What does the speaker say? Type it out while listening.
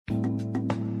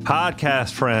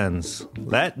Podcast friends,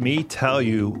 let me tell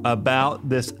you about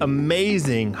this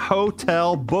amazing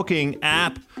hotel booking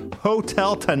app,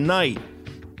 Hotel Tonight.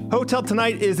 Hotel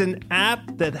Tonight is an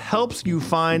app that helps you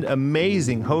find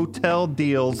amazing hotel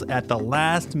deals at the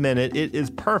last minute. It is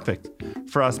perfect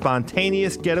for a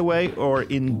spontaneous getaway or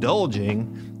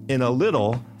indulging in a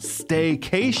little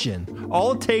staycation.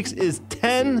 All it takes is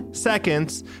 10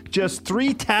 seconds, just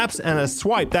 3 taps and a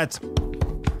swipe. That's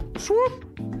swoop.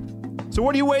 So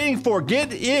what are you waiting for?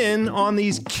 Get in on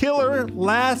these killer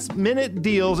last-minute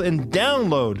deals and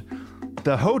download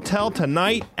the Hotel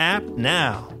Tonight app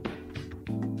now.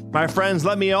 My friends,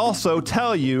 let me also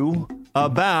tell you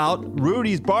about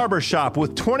Rudy's Barbershop.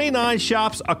 With 29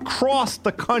 shops across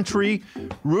the country,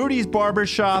 Rudy's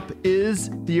Barbershop is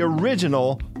the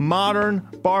original modern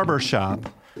barbershop.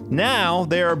 Now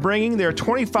they are bringing their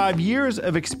 25 years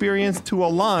of experience to a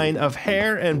line of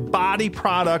hair and body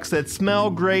products that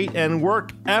smell great and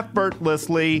work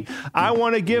effortlessly. I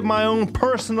want to give my own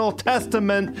personal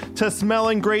testament to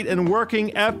smelling great and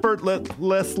working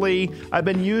effortlessly. I've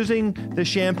been using the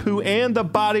shampoo and the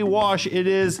body wash. It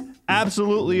is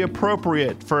absolutely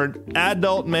appropriate for an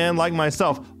adult man like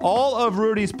myself. All of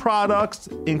Rudy's products,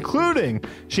 including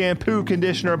shampoo,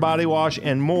 conditioner, body wash,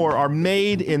 and more, are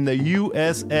made in the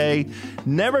USA,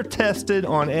 never tested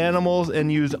on animals,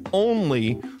 and use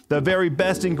only the very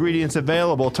best ingredients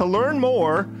available. To learn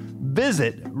more,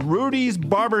 visit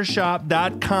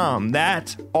rudysbarbershop.com.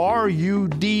 That's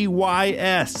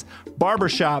RUDYS.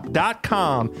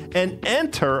 barbershop.com and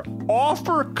enter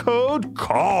offer code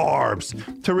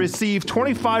CARBS to receive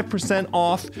 25%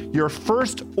 off your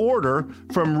first order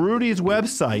from Rudy's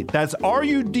website. That's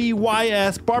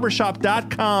RUDYS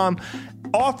barbershop.com.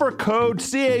 Offer code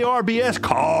CARBS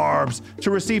CARBS to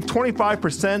receive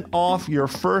 25% off your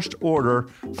first order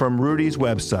from Rudy's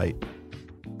website.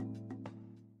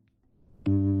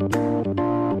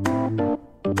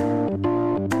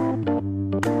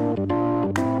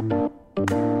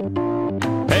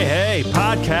 Hey,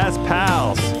 podcast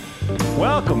pals.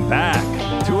 Welcome back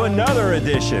to another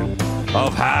edition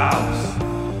of House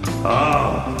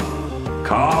of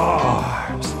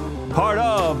Carbs, part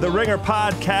of the Ringer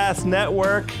Podcast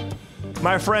Network.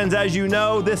 My friends, as you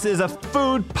know, this is a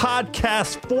food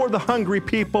podcast for the hungry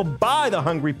people, by the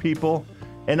hungry people,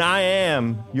 and I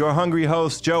am your hungry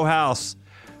host, Joe House.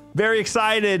 Very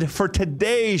excited for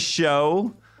today's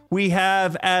show. We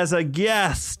have as a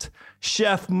guest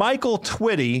Chef Michael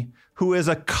Twitty, who is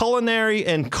a culinary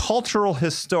and cultural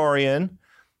historian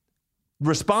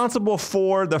responsible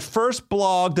for the first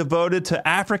blog devoted to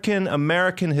African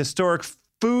American historic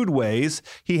foodways.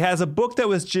 He has a book that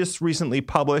was just recently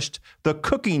published, The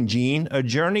Cooking Gene, A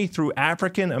Journey Through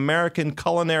African American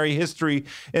Culinary History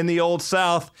in the Old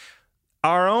South.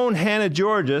 Our own Hannah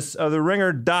Georges of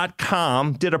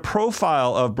TheRinger.com did a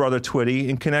profile of Brother Twitty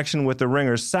in connection with the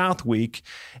Ringer South Week,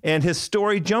 and his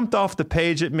story jumped off the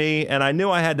page at me, and I knew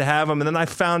I had to have him, and then I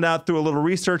found out through a little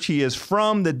research he is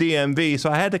from the DMV, so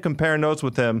I had to compare notes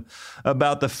with him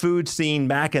about the food scene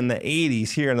back in the 80s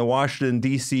here in the Washington,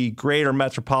 D.C. greater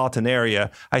metropolitan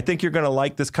area. I think you're going to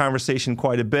like this conversation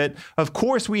quite a bit. Of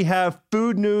course, we have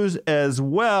food news as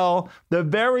well. The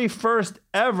very first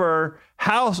ever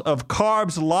House of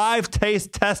Carbs live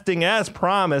taste testing as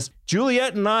promised.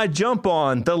 Juliet and I jump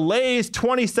on the Lay's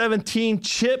 2017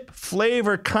 chip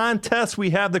flavor contest.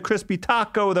 We have the crispy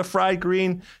taco, the fried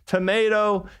green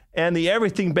tomato, and the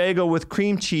everything bagel with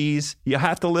cream cheese. You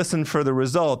have to listen for the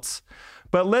results.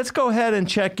 But let's go ahead and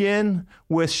check in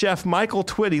with Chef Michael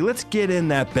Twitty. Let's get in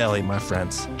that belly, my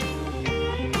friends.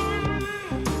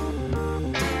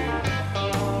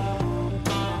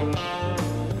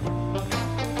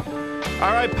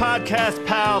 All right, podcast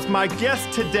pals, my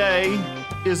guest today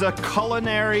is a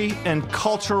culinary and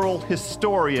cultural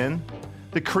historian,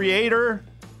 the creator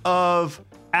of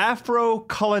Afro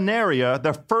Culinaria,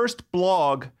 the first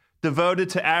blog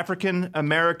devoted to African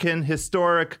American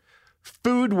historic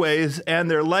foodways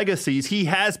and their legacies. He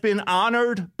has been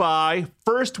honored by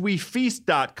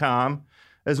FirstWeFeast.com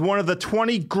as one of the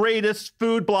 20 greatest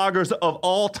food bloggers of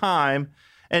all time,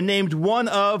 and named one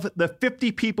of the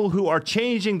 50 people who are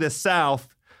changing the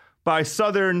South by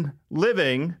Southern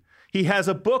living. He has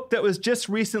a book that was just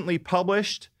recently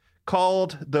published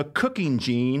called The Cooking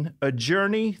Gene, A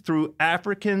Journey Through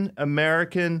African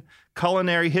American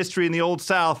Culinary History in the Old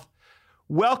South.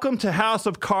 Welcome to House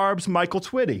of Carbs, Michael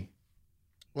Twitty.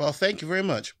 Well, thank you very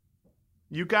much.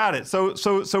 You got it. So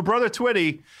Brother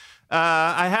Twitty,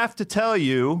 I have to tell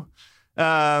you,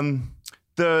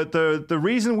 The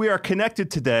reason we are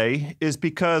connected today is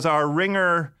because our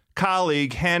Ringer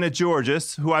colleague, Hannah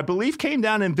Georges, who I believe came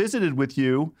down and visited with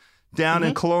you down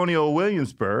in colonial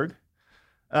Williamsburg,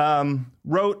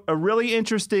 wrote a really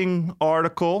interesting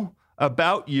article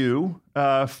about you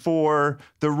for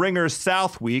the Ringer's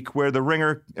South Week, where the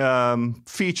Ringer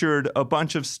featured a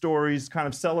bunch of stories kind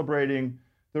of celebrating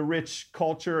the rich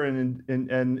culture and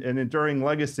enduring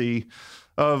legacy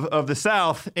of the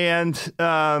South. And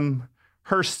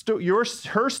her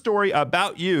story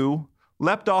about you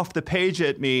leapt off the page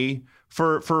at me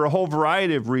for a whole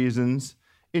variety of reasons,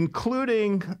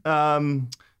 including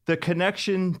the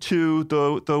connection to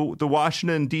the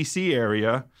Washington, D.C.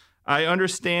 area. I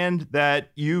understand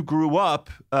that you grew up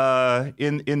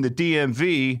in the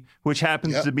DMV, which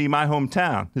happens to be my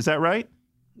hometown. Is that right?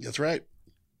 That's right.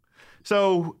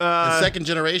 So the second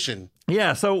generation.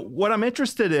 Yeah. So what I'm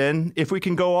interested in, if we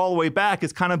can go all the way back,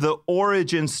 is kind of the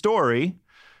origin story.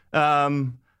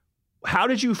 How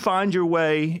did you find your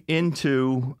way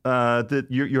into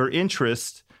your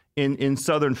interest in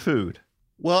Southern food?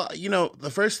 Well,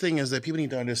 the first thing is that people need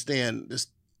to understand there's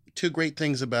two great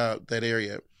things about that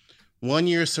area. One,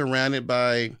 you're surrounded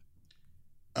by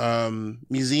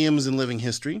museums and living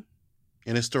history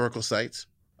and historical sites.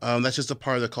 That's just a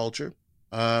part of the culture.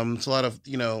 It's a lot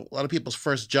of people's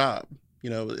first job,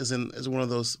 is one of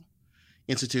those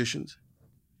institutions.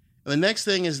 And the next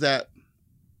thing is that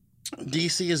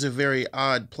DC is a very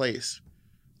odd place,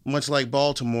 much like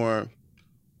Baltimore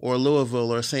or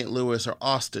Louisville or St. Louis or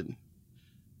Austin.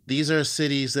 These are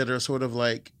cities that are sort of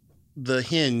like the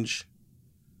hinge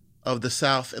of the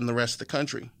South and the rest of the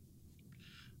country.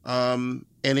 And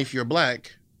if you're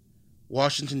Black,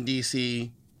 Washington,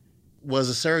 D.C. was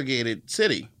a surrogated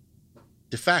city,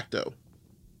 de facto,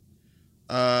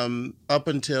 up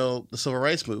until the Civil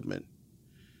Rights Movement.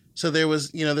 So there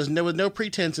was no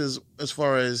pretenses as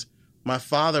far as my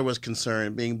father was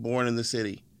concerned, being born in the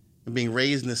city and being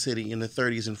raised in the city in the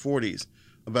 30s and 40s,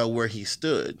 about where he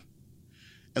stood.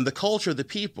 And the culture of the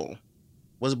people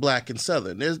was Black and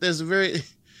Southern.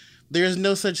 There's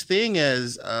no such thing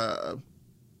as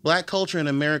Black culture in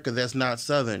America that's not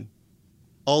Southern,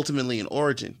 ultimately in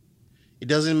origin. It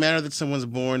doesn't matter that someone's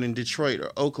born in Detroit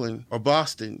or Oakland or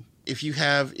Boston. If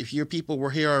your people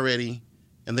were here already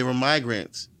and they were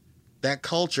migrants, that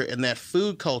culture and that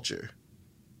food culture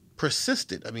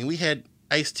persisted. I mean, we had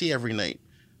iced tea every night.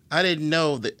 I didn't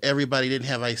know that everybody didn't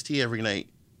have iced tea every night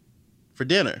for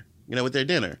dinner, with their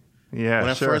dinner. Yeah, when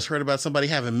I first heard about somebody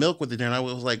having milk with their dinner, I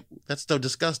was like, "That's so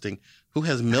disgusting. Who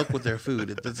has milk with their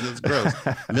food? It's gross.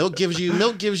 Milk gives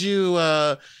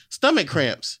you stomach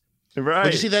cramps." Right.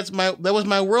 But you see, that was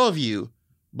my worldview: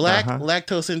 Black,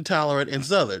 lactose intolerant, and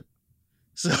Southern.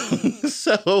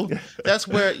 So that's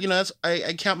where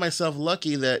I count myself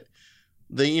lucky that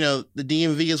the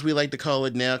DMV, as we like to call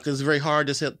it now, because it's very hard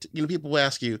to say. People will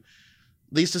ask you.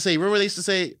 They used to say, remember they used to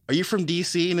say, "Are you from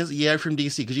D.C.?" And it's, "Yeah, I'm from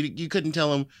D.C." Because you couldn't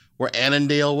tell them where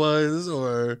Annandale was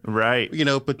or, right,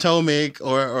 Potomac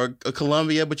or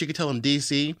Columbia, but you could tell them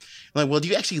D.C. Like, well, do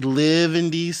you actually live in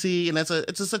D.C.? And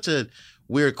it's such a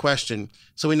weird question.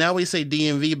 So we say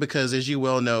DMV because, as you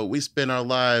well know, we spend our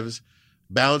lives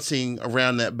bouncing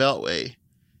around that beltway.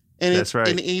 And that's right.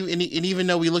 And even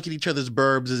though we look at each other's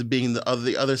burbs as being the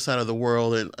other side of the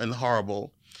world and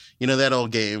horrible, that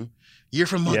old game. You're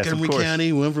from Montgomery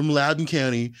County, we're from Loudoun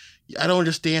County. I don't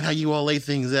understand how you all lay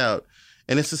things out.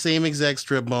 And it's the same exact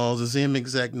strip malls, the same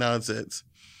exact nonsense.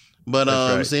 But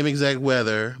right. Same exact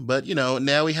weather. But,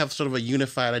 now we have sort of a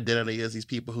unified identity as these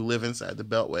people who live inside the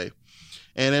Beltway.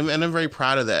 And I'm very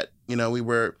proud of that. We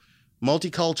were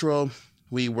multicultural.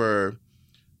 We were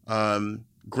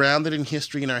grounded in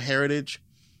history and our heritage.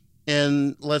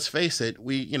 And let's face it,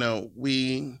 we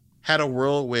had a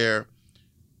world where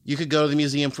you could go to the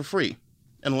museum for free.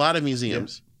 And a lot of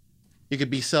museums. Yeah. You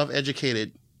could be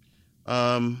self-educated.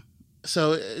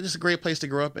 So it's a great place to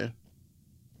grow up in.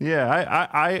 Yeah,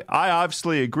 I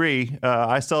obviously agree.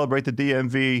 I celebrate the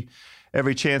DMV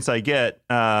every chance I get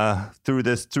through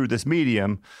this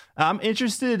medium. I'm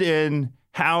interested in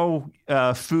how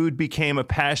food became a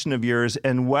passion of yours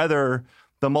and whether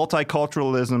the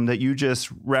multiculturalism that you just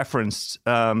referenced,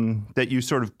 that you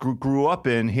sort of grew up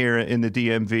in here in the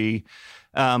DMV,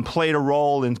 played a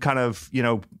role in kind of,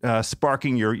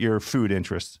 sparking your food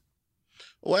interest.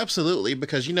 Oh, absolutely.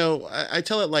 Because, I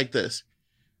tell it like this.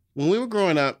 When we were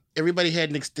growing up, everybody had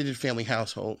an extended family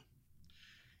household.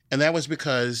 And that was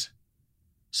because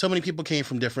so many people came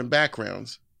from different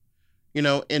backgrounds.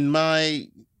 In my,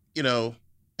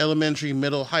 elementary,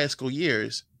 middle, high school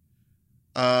years,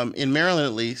 in Maryland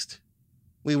at least,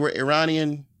 we were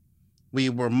Iranian, we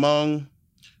were Hmong,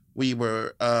 we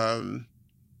were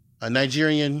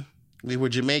Nigerian, we were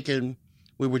Jamaican,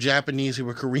 we were Japanese, we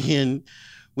were Korean,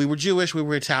 we were Jewish, we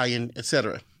were Italian,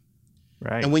 etc.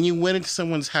 Right. And when you went into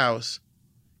someone's house,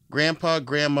 grandpa,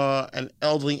 grandma, an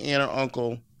elderly aunt or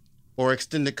uncle, or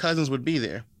extended cousins would be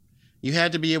there. You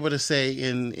had to be able to say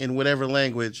in whatever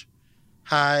language,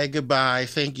 hi, goodbye,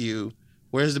 thank you,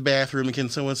 where's the bathroom, and can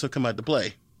so-and-so come out to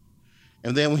play?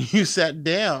 And then when you sat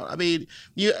down, I mean,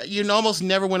 you almost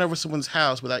never went over someone's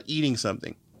house without eating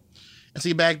something. And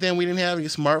see, back then we didn't have any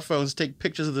smartphones to take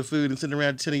pictures of the food and sit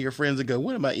around 10 of your friends and go,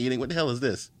 what am I eating? What the hell is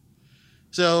this?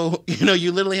 So,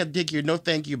 you literally had to take your no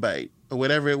thank you bite or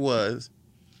whatever it was,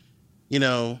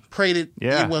 prayed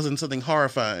it wasn't something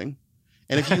horrifying.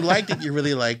 And if you liked it, you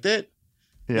really liked it.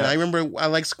 Yeah. I remember I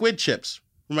liked squid chips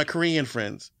from my Korean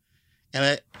friends. And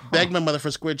I begged my mother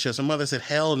for squid chips. My mother said,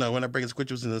 hell no, we're not bringing squid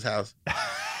chips into this house.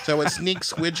 So I would sneak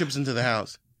squid chips into the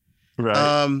house.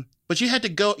 Right. But you had to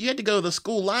go to the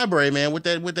school library, man, with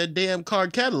that damn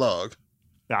card catalog.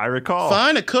 I recall.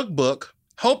 Find a cookbook,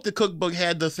 hope the cookbook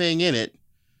had the thing in it,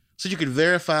 so you could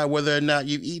verify whether or not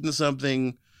you've eaten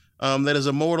something that is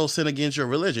a mortal sin against your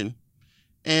religion.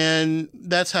 And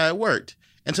that's how it worked.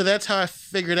 And so that's how I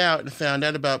figured out and found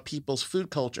out about people's food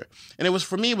culture. And it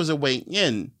was a way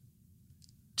in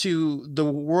to the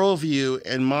worldview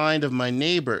and mind of my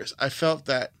neighbors. I felt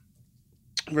that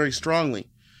very strongly,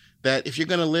 that if you're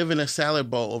going to live in a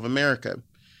salad bowl of America,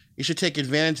 you should take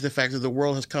advantage of the fact that the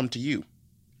world has come to you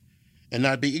and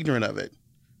not be ignorant of it.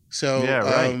 So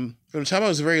from the time I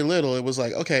was very little, it was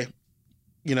like, okay,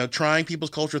 trying people's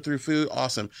culture through food,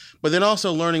 awesome. But then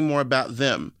also learning more about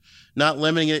them, not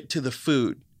limiting it to the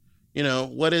food.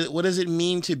 What does it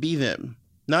mean to be them?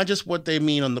 Not just what they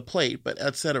mean on the plate, but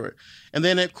et cetera. And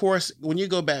then, of course, when you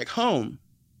go back home,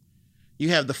 you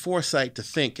have the foresight to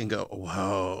think and go,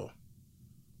 whoa,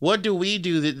 what do we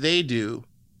do that they do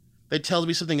that tells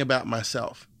me something about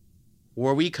myself,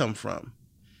 where we come from?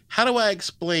 How do I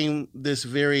explain this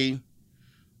very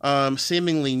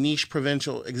seemingly niche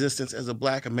provincial existence as a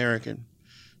Black American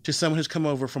to someone who's come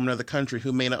over from another country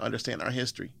who may not understand our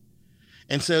history?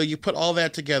 And so you put all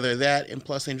that together, that and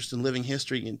plus interest in living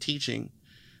history and teaching,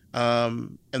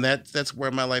 and that's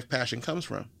where my life passion comes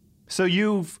from. So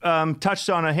you've touched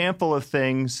on a handful of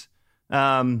things,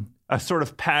 a sort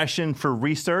of passion for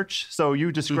research. So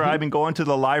you describing going to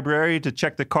the library to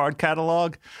check the card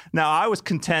catalog. Now, I was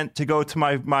content to go to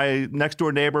my next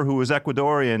door neighbor who was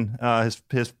Ecuadorian.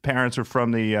 His parents are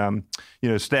from the,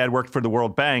 his dad worked for the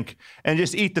World Bank, and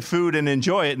just eat the food and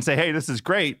enjoy it and say, hey, this is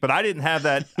great. But I didn't have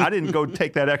that. I didn't go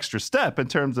take that extra step in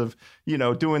terms of,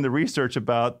 doing the research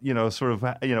about,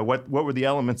 what were the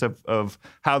elements of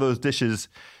how those dishes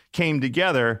came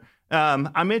together.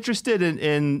 I'm interested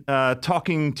in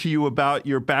talking to you about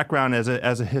your background as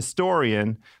a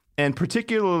historian, and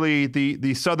particularly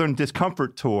the Southern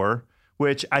Discomfort Tour,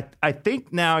 which I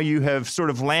think now you have sort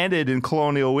of landed in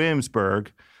Colonial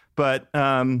Williamsburg. But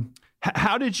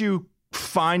how did you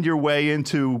find your way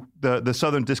into the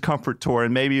Southern Discomfort Tour?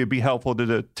 And maybe it'd be helpful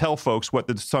to tell folks what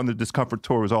the Southern Discomfort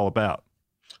Tour was all about.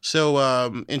 So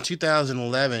in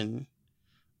 2011,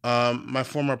 my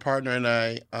former partner and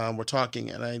I were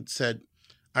talking, and I said,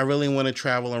 I really want to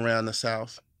travel around the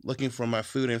South looking for my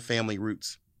food and family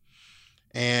roots.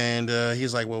 And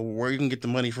he's like, well, where you can get the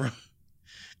money from?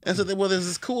 And so, well, there's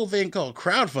this cool thing called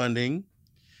crowdfunding.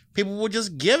 People will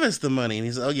just give us the money. And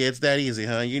he said, oh, yeah, it's that easy,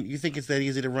 huh? You think it's that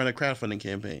easy to run a crowdfunding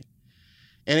campaign?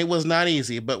 And it was not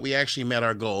easy, but we actually met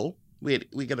our goal. We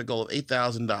got a goal of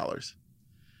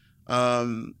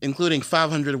 $8,000, including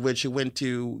 500 of which it went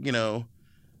to,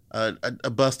 a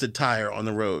busted tire on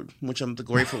the road, which I'm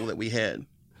grateful that we had.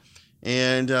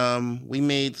 And we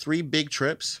made 3 big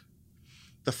trips.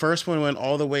 The first one went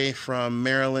all the way from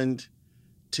Maryland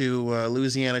to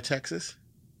Louisiana, Texas.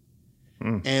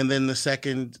 And then the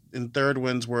second and third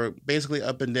ones were basically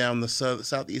up and down the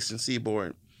southeastern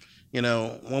seaboard.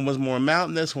 One was more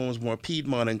mountainous, one was more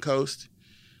Piedmont and coast.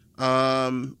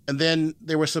 And then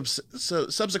there were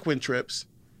subsequent trips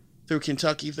through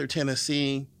Kentucky, through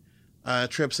Tennessee,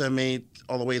 trips I made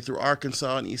all the way through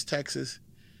Arkansas and East Texas.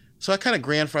 So I kind of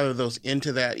grandfathered those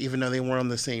into that, even though they weren't on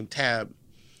the same tab.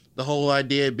 The whole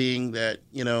idea being that,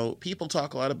 people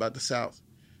talk a lot about the South,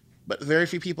 but very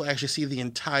few people actually see the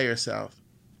entire South.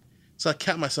 So I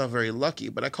count myself very lucky,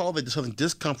 but I call it the Southern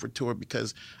Discomfort Tour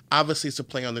because obviously it's a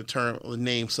play on the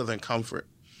name Southern Comfort.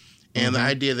 And the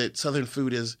idea that Southern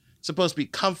food is supposed to be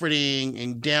comforting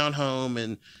and down home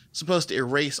and supposed to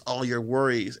erase all your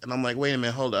worries. And I'm like, wait a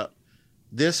minute, hold up.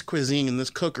 This cuisine and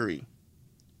this cookery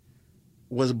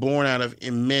was born out of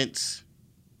immense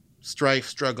strife,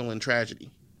 struggle, and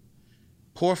tragedy.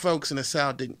 Poor folks in the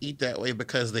South didn't eat that way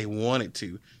because they wanted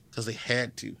to, because they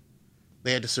had to.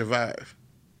 They had to survive.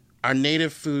 Our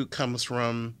native food comes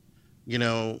from,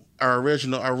 our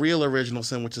real original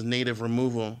sin, which is native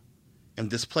removal and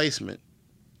displacement.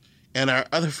 And our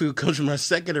other food comes from our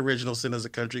second original sin as a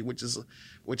country, which is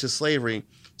slavery,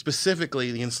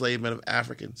 specifically the enslavement of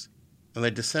Africans and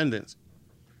their descendants.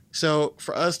 So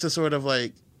for us to sort of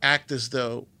like act as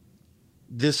though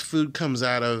this food comes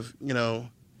out of,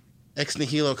 ex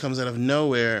nihilo, comes out of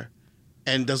nowhere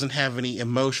and doesn't have any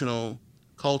emotional,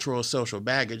 cultural, social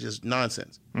baggage is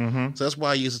nonsense. Mm-hmm. So that's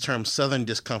why I use the term Southern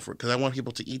discomfort, because I want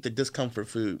people to eat the discomfort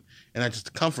food and not just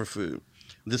the comfort food.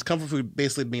 This comfort food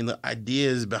basically being the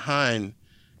ideas behind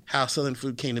how Southern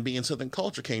food came to be and Southern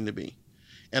culture came to be.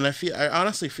 And I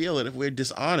honestly feel that if we're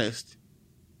dishonest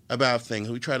about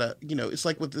things, we try to, it's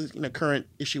like with the current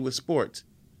issue with sports.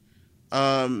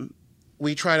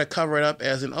 We try to cover it up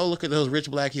as in, oh, look at those rich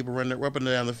black people running up and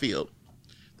down the field.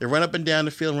 They run up and down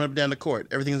the field, run up and down the court.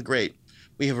 Everything's great.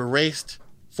 We have erased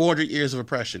 400 years of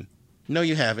oppression. No,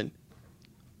 you haven't.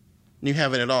 You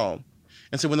haven't at all.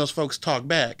 And so when those folks talk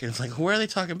back, and it's like, where are they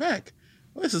talking back?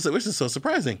 Well, this is so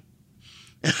surprising.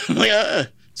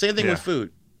 Like, same thing with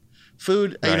food.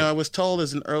 Food, right. I was told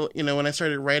as an early, when I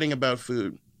started writing about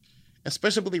food,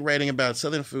 especially writing about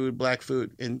Southern food, black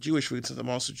food, and Jewish food, since I'm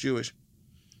also Jewish,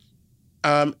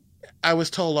 I was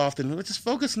told often, let's just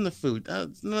focus on the food.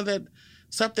 None of that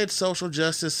stuff, that social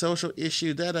justice, social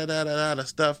issue,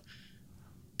 stuff.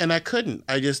 And I couldn't.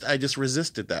 I just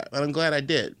resisted that. And I'm glad I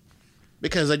did.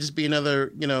 Because I'd just be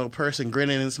another, person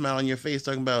grinning and smiling in your face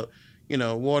talking about,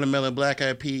 watermelon,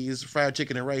 black-eyed peas, fried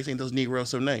chicken and rice. Ain't those Negroes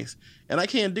so nice? And I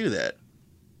can't do that.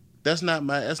 That's not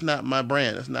my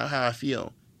brand. That's not how I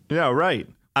feel. Yeah, right.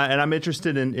 And I'm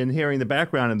interested in hearing the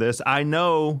background of this. I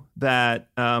know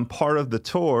that part of the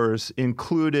tours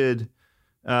included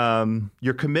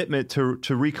your commitment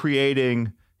to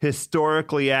recreating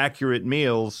historically accurate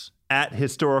meals at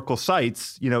historical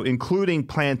sites, including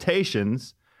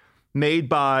plantations made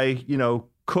by,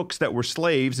 cooks that were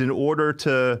slaves in order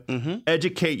to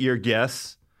educate your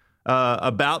guests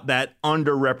about that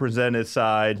underrepresented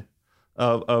side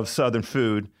of Southern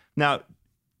food. Now,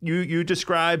 you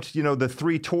described, the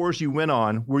 3 tours you went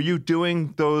on. Were you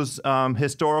doing those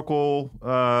historical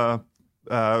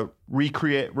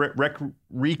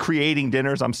recreating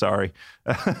dinners? I'm sorry,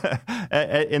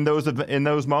 in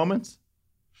those moments.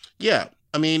 Yeah,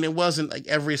 I mean, it wasn't like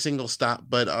every single stop,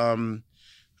 but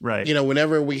right.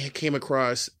 Whenever we came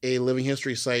across a living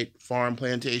history site, farm,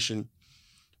 plantation,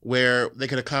 where they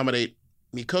could accommodate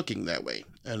me cooking that way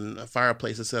and a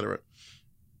fireplace, etc.,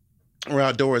 or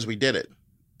outdoors, we did it.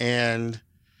 And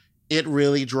it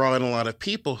really drew in a lot of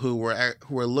people who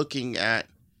were looking at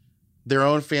their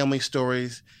own family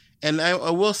stories. And I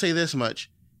will say this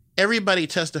much. Everybody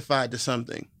testified to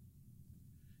something.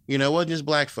 It wasn't just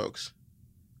black folks.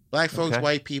 Black folks, okay.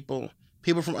 White people,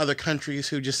 people from other countries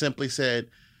who just simply said,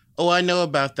 oh, I know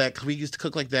about that because we used to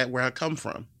cook like that where I come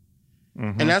from.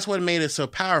 Mm-hmm. And that's what made it so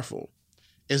powerful,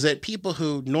 is that people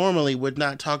who normally would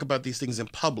not talk about these things in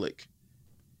public,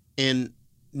 in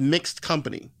mixed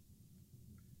company,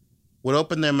 would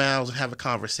open their mouths and have a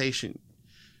conversation.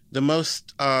 The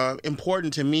most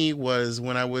important to me was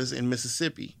when I was in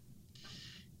Mississippi,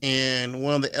 and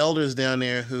one of the elders down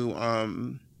there who,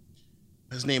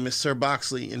 his name is Sir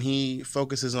Boxley, and he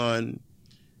focuses on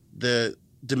the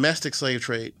domestic slave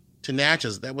trade to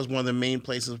Natchez. That was one of the main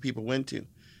places people went to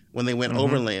when they went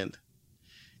overland.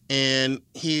 And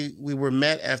we were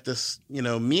met at this,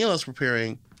 meal I was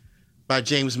preparing by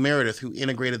James Meredith, who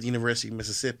integrated the University of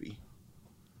Mississippi.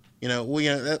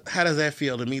 How does that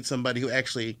feel to meet somebody who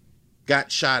actually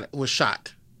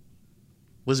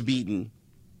was beaten,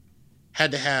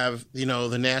 had to have,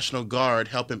 the National Guard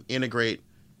help him integrate,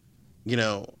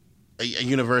 a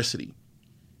university.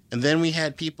 And then we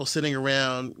had people sitting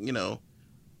around,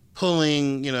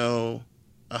 pulling, a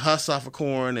husk off of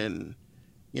corn and,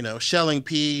 shelling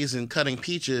peas and cutting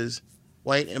peaches,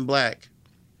 white and black,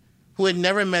 who had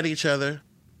never met each other,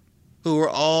 who were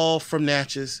all from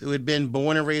Natchez, who had been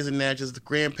born and raised in Natchez, the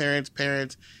grandparents,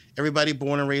 parents, everybody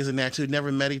born and raised in Natchez, who had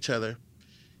never met each other.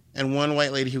 And one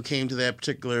white lady who came to that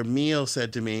particular meal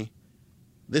said to me,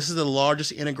 "This is the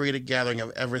largest integrated gathering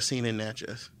I've ever seen in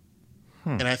Natchez.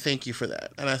 And I thank you for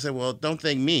that." And I said, well, don't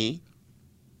thank me.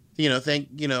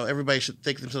 Everybody should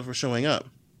thank themselves for showing up.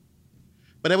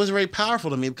 But it was very powerful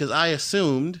to me because I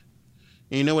assumed,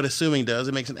 and you know what assuming does,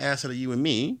 it makes an ass out of you and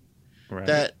me, right,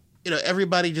 that,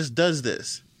 everybody just does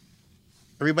this.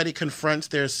 Everybody confronts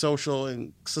their social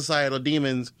and societal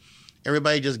demons.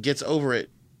 Everybody just gets over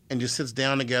it and just sits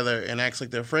down together and acts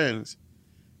like they're friends.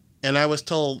 And I was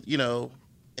told,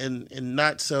 in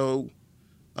not so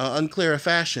unclear a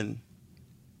fashion,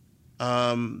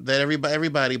 that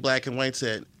everybody, black and white,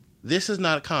 said, this is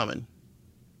not common.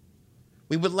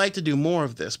 We would like to do more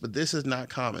of this, but this is not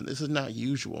common. This is not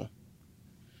usual.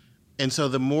 And so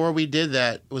the more we did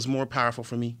that, it was more powerful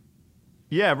for me.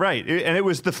 Yeah, right. And it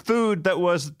was the food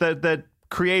that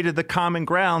created the common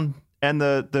ground and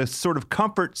the sort of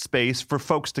comfort space for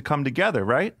folks to come together,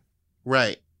 right?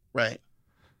 Right.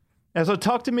 And so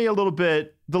talk to me a little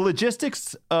bit, the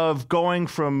logistics of going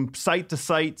from site to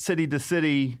site, city to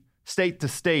city, state to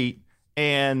state,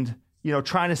 and,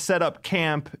 trying to set up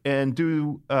camp and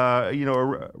do,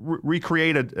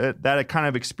 recreate that kind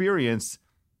of experience.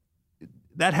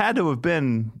 That had to have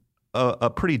been a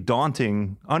pretty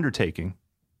daunting undertaking.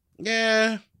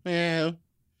 Yeah.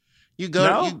 You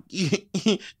go.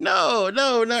 No?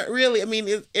 No, not really. I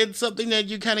mean, it's something that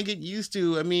you kind of get used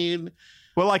to. I mean,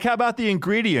 well, like how about the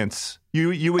ingredients?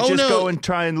 You would go and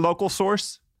try and local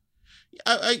source.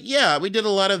 Yeah, we did a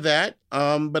lot of that.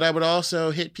 But I would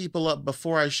also hit people up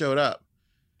before I showed up,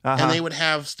 and they would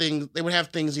have things. They would have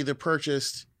things either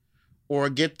purchased or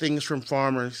get things from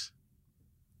farmers.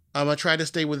 I try to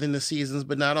stay within the seasons,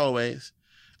 but not always.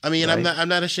 I mean, right. I'm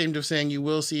not ashamed of saying you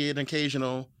will see an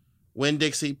occasional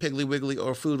Winn-Dixie, Piggly Wiggly,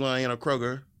 or Food Lion or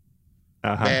Kroger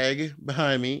bag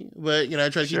behind me. But, I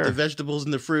try to keep the vegetables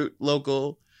and the fruit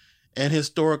local and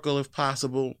historical if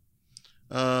possible.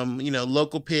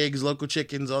 Local pigs, local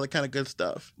chickens, all that kind of good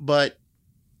stuff. But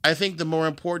I think the more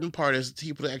important part is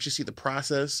people to actually see the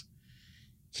process,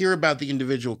 hear about the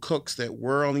individual cooks that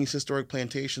were on these historic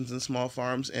plantations and small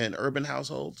farms and urban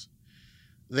households,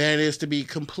 than it is to be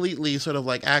completely sort of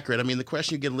like accurate. I mean, the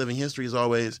question you get in living history is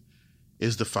always,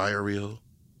 is the fire real?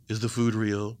 Is the food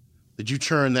real? Did you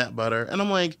churn that butter? And I'm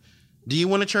like, do you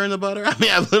want to churn the butter? I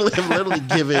mean, I've literally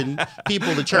given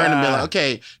people the churn and be like,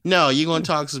 okay, no, you're going to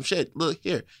talk some shit. Look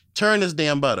here, churn this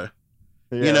damn butter.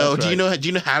 Yeah, do you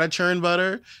know how to churn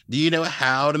butter? Do you know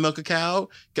how to milk a cow?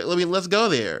 I mean, let's go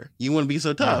there. You want to be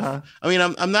so tough? I mean,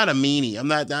 I'm not a meanie. I'm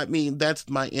not that mean. That's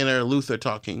my inner Luther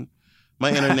talking, my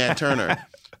inner Nat Turner.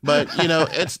 But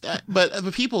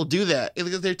but people do that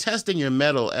because they're testing your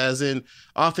mettle, as in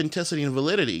authenticity and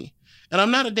validity. And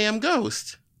I'm not a damn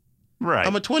ghost. Right.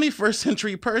 I'm a 21st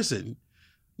century person.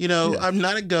 I'm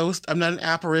not a ghost. I'm not an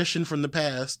apparition from the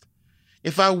past.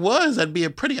 If I was, I'd be a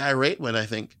pretty irate one, I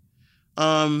think.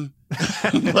 But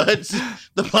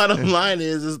the bottom line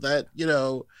is that,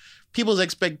 people's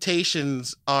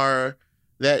expectations are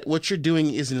that what you're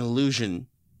doing is an illusion.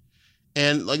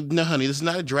 And no, honey, this is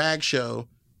not a drag show.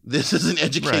 This is an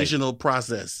educational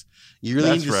process. You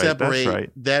really need to separate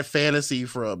that fantasy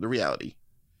from the reality.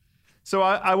 So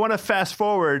I want to fast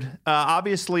forward.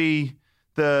 Obviously,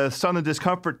 the Southern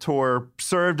Discomfort Tour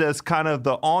served as kind of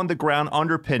the on-the-ground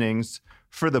underpinnings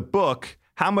for the book.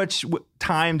 How much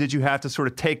time did you have to sort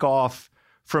of take off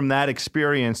from that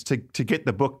experience to get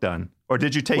the book done? Or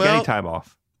did you take any time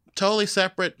off? Totally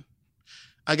separate.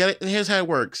 I got it. And here's how it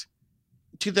works.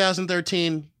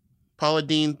 2013, Paula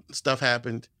Deen stuff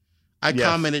happened. I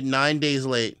commented 9 days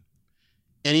late.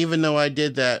 And even though I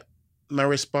did that, my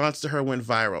response to her went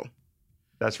viral.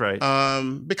 That's right.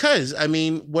 Because, I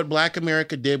mean, what Black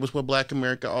America did was what Black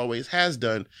America always has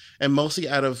done, and mostly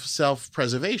out of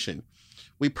self-preservation.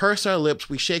 We purse our lips,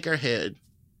 we shake our head,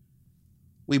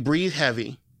 we breathe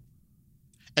heavy,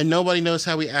 and nobody knows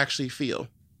how we actually feel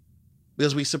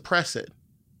because we suppress it.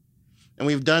 And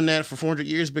we've done that for 400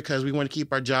 years because we want to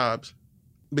keep our jobs,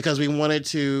 because we wanted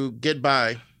to get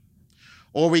by,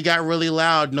 or we got really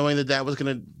loud knowing that was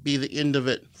going to be the end of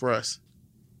it for us.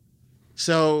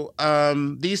 So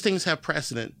these things have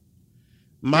precedent.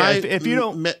 If you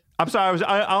don't, I'm sorry.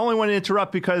 I only want to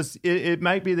interrupt because it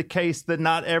might be the case that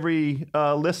not every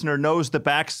listener knows the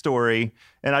backstory,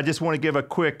 and I just want to give a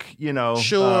quick, Sure.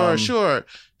 Context.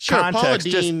 Paula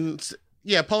Deen,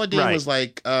 Paula Deen was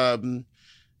like,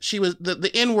 she was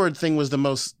the N-word thing was the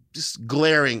most just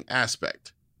glaring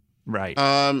aspect. Right.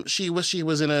 She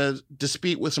was in a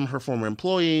dispute with some of her former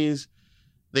employees.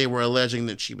 They were alleging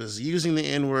that she was using the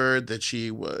N-word, that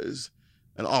she was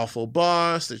an awful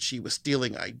boss, that she was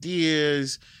stealing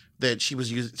ideas, that she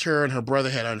was using, her and her brother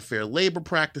had unfair labor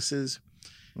practices.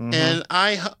 Mm-hmm. And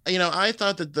I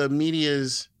thought that the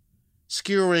media's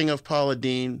skewering of Paula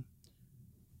Deen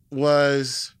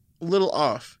was a little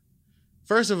off.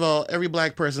 First of all, every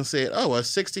Black person said, a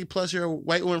 60-plus-year-old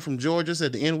white woman from Georgia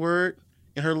said the N-word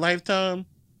in her lifetime?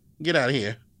 Get out of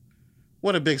here.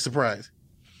 What a big surprise.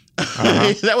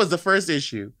 That was the first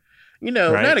issue.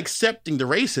 Not accepting the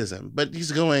racism, but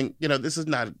he's going,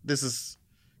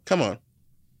 come on.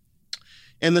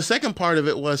 And the second part of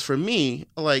it was, for me,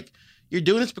 like, you're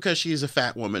doing this because she's a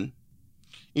fat woman.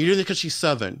 You're doing it because she's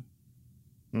Southern.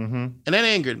 Mm-hmm. And that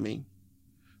angered me,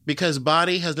 because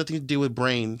body has nothing to do with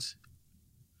brains.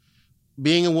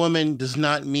 Being a woman does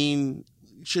not mean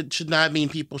should not mean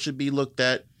people should be looked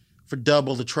at for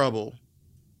double the trouble.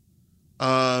 There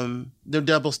are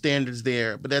double standards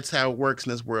there, but that's how it works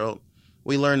in this world.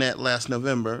 We learned that last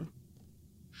November.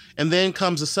 And then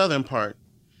comes the Southern part.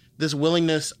 This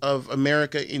willingness of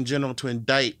America in general to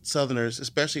indict Southerners,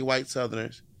 especially white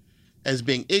Southerners, as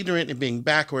being ignorant and being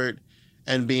backward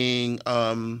and being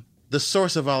the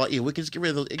source of all evil. We can just get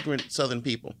rid of those ignorant Southern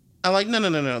people. I'm like, no. We're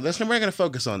not going to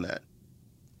focus on that.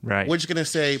 Right. We're just going to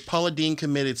say Paula Deen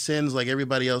committed sins like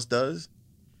everybody else does.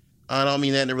 I don't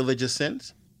mean that in a religious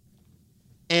sense.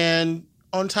 And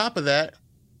on top of that,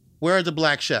 where are the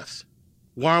black chefs?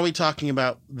 Why are we talking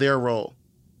about their role?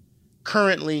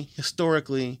 Currently,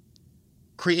 historically,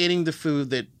 creating the food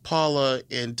that Paula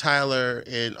and Tyler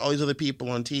and all these other people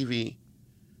on TV,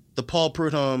 the Paul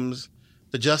Prudhommes,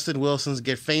 the Justin Wilsons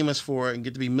get famous for and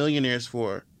get to be millionaires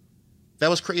for, that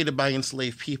was created by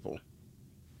enslaved people.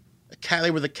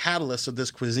 They were the catalyst of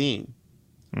this cuisine.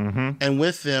 Mm-hmm. And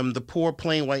with them, the poor,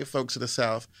 plain white folks of the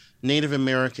South, Native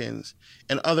Americans,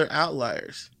 and other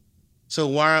outliers. So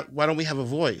why don't we have a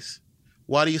voice?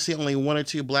 Why do you see only one or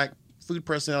two black food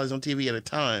personalities on TV at a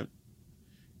time?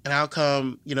 And how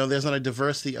come, there's not a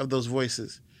diversity of those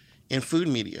voices in food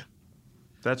media?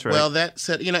 That's right. Well, that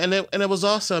said, and it was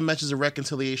also a message of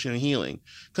reconciliation and healing.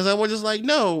 Because I was just like,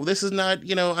 no, this is not,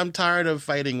 I'm tired of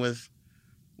fighting with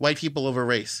white people over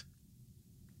race.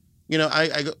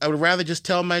 I would rather just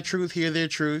tell my truth, hear their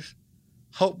truth,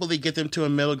 hopefully get them to a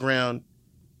middle ground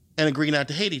and agree not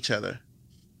to hate each other,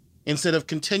 instead of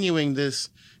continuing this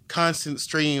constant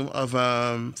stream of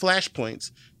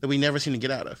flashpoints that we never seem to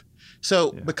get out of.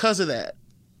 So because of that,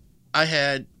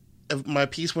 my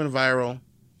piece went viral.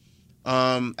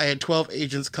 I had 12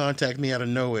 agents contact me out of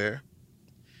nowhere.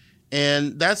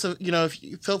 And that's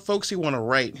if folks who want to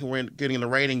write, who are getting in the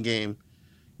writing game,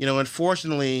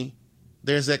 unfortunately,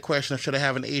 there's that question of should I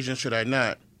have an agent, should I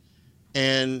not?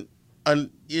 And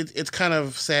it's kind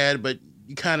of sad, but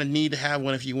you kind of need to have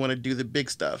one if you want to do the big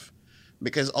stuff,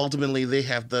 because ultimately they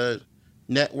have the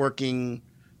networking,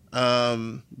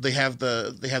 they have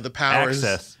the powers,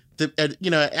 access,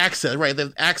 access, right? They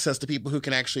have access to people who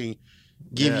can actually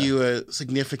give you a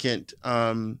significant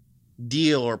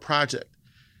deal or project.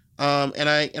 And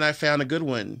I found a good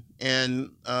one, and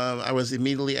I was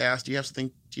immediately asked, "Do you have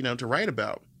something to write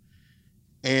about?"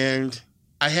 And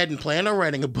I hadn't planned on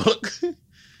writing a book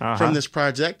from this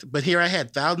project, but here I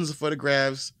had thousands of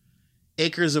photographs,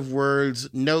 acres of words,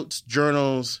 notes,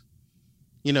 journals,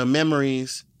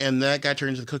 memories, and that got turned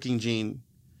into the cooking gene.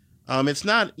 It's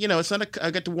not, I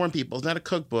got to warn people, it's not a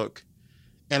cookbook.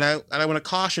 And I want to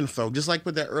caution folk, just like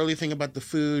with that early thing about the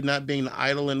food not being the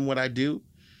idol in what I do,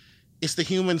 it's the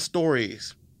human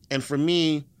stories. And for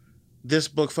me, this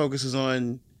book focuses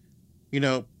on,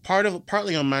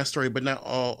 partly on my story, but not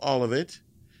all of it,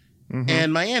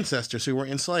 and my ancestors who were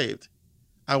enslaved.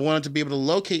 I wanted to be able to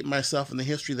locate myself in the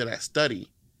history that I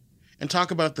study and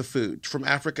talk about the food from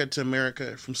Africa to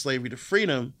America, from slavery to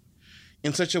freedom,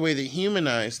 in such a way that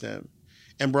humanized them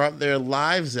and brought their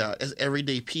lives out as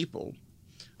everyday people.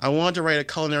 I wanted to write a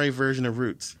culinary version of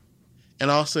Roots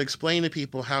and also explain to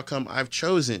people how come I've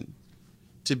chosen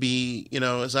to be,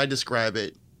 as I describe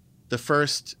it, the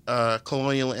first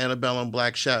colonial antebellum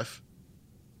black chef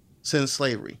since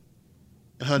slavery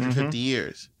in 150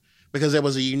 years. Because there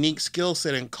was a unique skill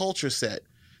set and culture set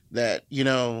that,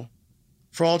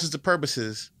 for all intents and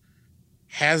purposes,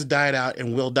 has died out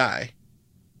and will die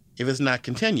if it's not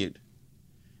continued.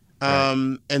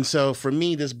 Right. And so for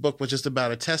me, this book was just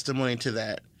about a testimony to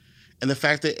that. And the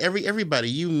fact that everybody,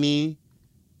 you, me,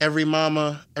 every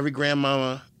mama, every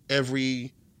grandmama,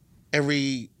 every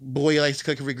boy likes to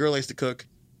cook, every girl likes to cook,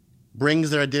 brings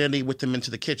their identity with them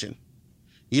into the kitchen.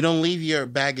 You don't leave your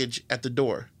baggage at the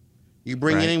door. You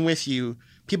bring it in with you.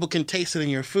 People can taste it in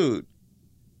your food.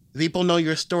 People know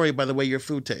your story by the way your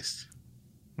food tastes.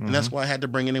 And that's why I had to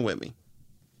bring it in with me.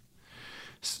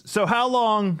 So how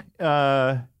long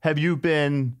have you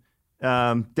been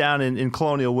down in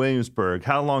Colonial Williamsburg?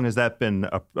 How long has that been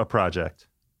a project?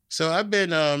 So I've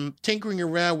been tinkering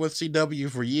around with CW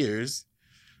for years,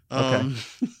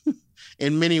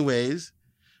 in many ways.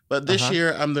 But this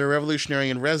year, I'm the revolutionary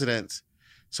in residence.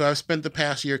 So I've spent the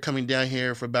past year coming down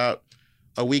here for about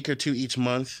a week or two each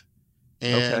month.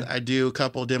 And I do a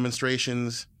couple of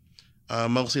demonstrations,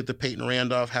 mostly at the Peyton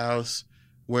Randolph House,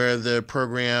 where the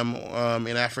program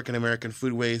in African American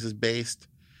foodways is based,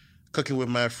 cooking with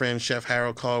my friend Chef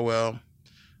Harold Caldwell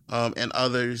and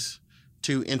others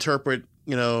to interpret,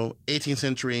 18th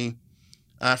century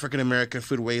African American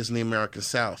foodways in the American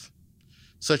South,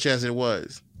 such as it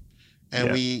was.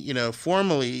 And we,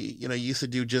 formerly, used to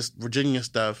do just Virginia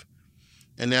stuff.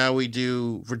 And now we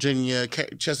do Virginia,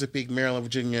 Chesapeake, Maryland,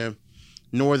 Virginia,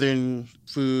 Northern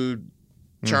food,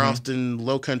 Charleston,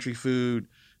 Low Country food,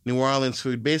 New Orleans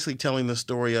food, basically telling the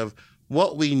story of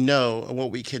what we know and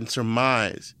what we can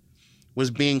surmise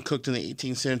was being cooked in the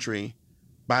 18th century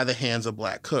by the hands of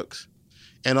black cooks.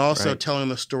 And also telling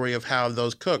the story of how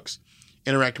those cooks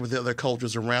interacted with the other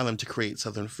cultures around them to create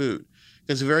Southern food.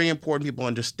 It's very important people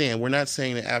understand. We're not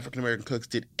saying that African-American cooks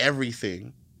did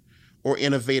everything or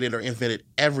innovated or invented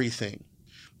everything,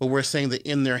 but we're saying that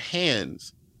in their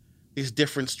hands, these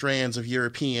different strands of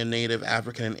European, Native,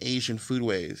 African, and Asian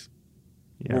foodways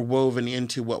were woven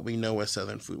into what we know as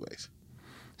Southern foodways.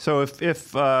 So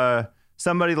if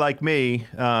somebody like me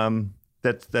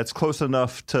that's close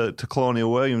enough to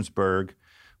Colonial Williamsburg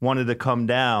wanted to come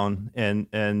down and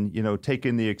take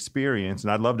in the experience,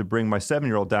 and I'd love to bring my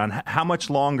 7-year-old down, how much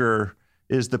longer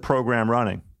is the program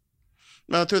running?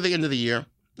 Through the end of the year.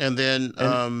 And then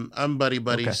I'm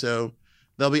buddy, so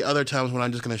there'll be other times when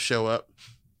I'm just going to show up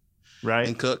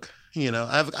and cook. I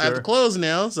have the clothes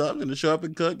now, so I'm going to show up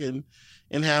and cook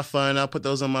and have fun. I'll put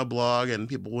those on my blog, and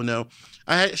people will know.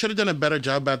 I should have done a better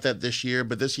job about that this year,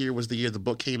 but this year was the year the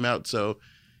book came out, so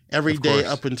every day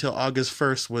up until August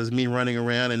 1st was me running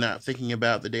around and not thinking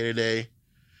about the day-to-day,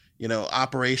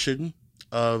 operation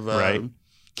of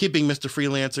keeping Mr.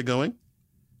 Freelancer going.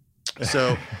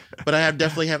 So, but I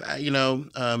definitely have,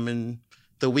 in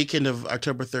the weekend of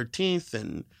October 13th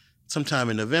and sometime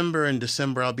in November and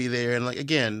December, I'll be there. And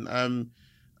again,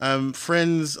 I'm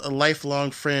friends, a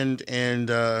lifelong friend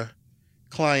and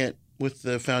client with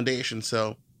the foundation.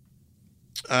 So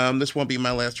this won't be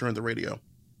my last turn on the radio.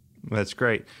 That's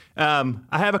great. I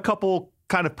have a couple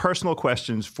kind of personal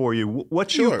questions for you.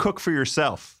 What you cook for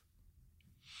yourself?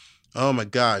 Oh my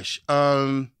gosh.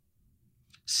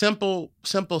 Simple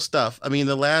stuff. I mean,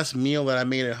 the last meal that I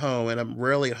made at home, and I'm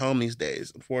rarely at home these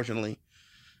days, unfortunately.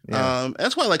 Yeah.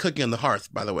 That's why I like cooking on the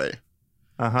hearth, by the way.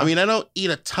 I mean, I don't eat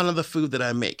a ton of the food that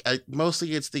I make.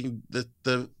 Mostly it's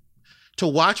the to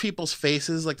watch people's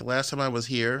faces, like the last time I was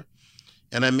here,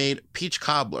 and I made peach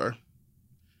cobbler,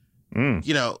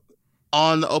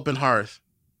 on the open hearth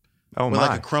with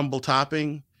like a crumble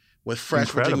topping with fresh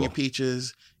Virginia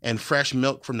peaches and fresh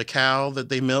milk from the cow that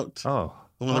they milked.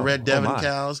 One of the red Devon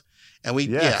cows. And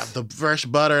the fresh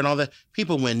butter and all that.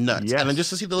 People went nuts. Yes. And just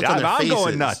to see the look on their faces. I'm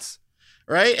going nuts.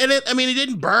 Right? And it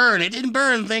didn't burn. It didn't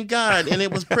burn, thank God. And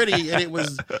it was pretty and it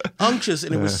was unctuous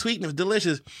and it was sweet and it was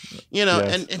delicious.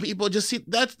 And people just see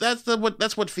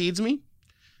that's what feeds me.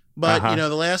 But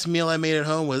the last meal I made at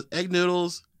home was egg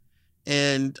noodles,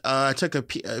 and I took a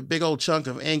big old chunk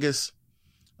of Angus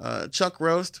chuck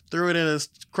roast, threw it in a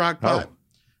crock pot.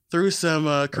 Threw some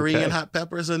Korean hot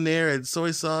peppers in there and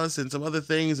soy sauce and some other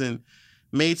things, and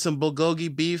made some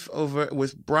bulgogi beef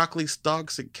with broccoli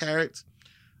stalks and carrots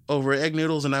over egg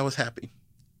noodles, and I was happy.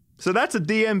 So that's a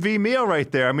DMV meal right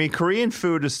there. I mean, Korean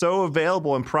food is so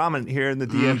available and prominent here in the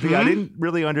DMV. I didn't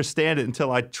really understand it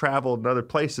until I traveled in other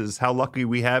places, how lucky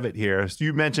we have it here. So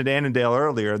you mentioned Annandale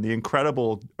earlier, and the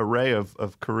incredible array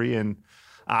of Korean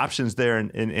options there in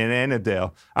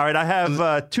Annandale. All right, I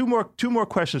have two more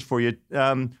questions for you.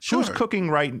 Who's cooking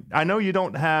right? I know you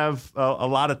don't have a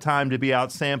lot of time to be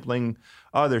out sampling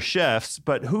other chefs,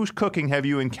 but whose cooking have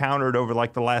you encountered over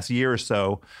like the last year or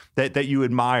so that you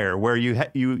admire? Where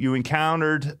you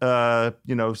encountered a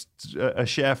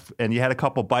chef and you had a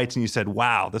couple bites and you said,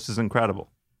 "Wow, this is incredible."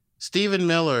 Steven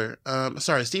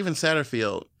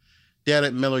Satterfield, dad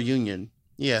at Miller Union.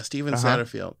 Yeah, Steven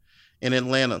Satterfield in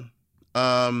Atlanta.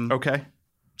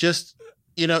 Just,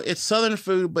 it's Southern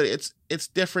food, but it's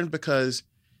different because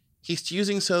he's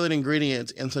using Southern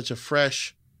ingredients in such a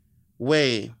fresh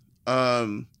way.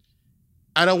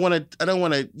 I don't want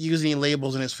to use any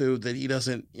labels in his food that he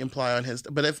doesn't imply on his,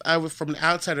 but if I was from an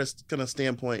outsider's kind of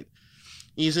standpoint,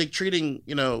 he's like treating,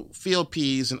 field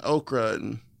peas and okra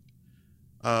and,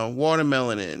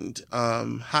 watermelon and,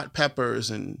 hot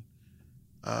peppers and,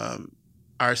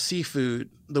 our seafood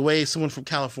the way someone from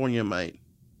California might.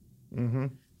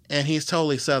 And he's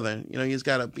totally Southern. He's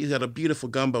got a beautiful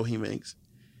gumbo he makes.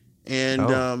 And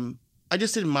I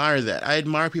just admire that. I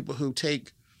admire people who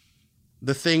take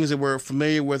the things that we're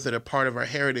familiar with that are part of our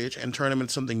heritage and turn them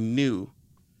into something new,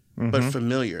 but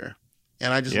familiar.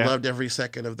 And I just loved every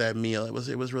second of that meal. It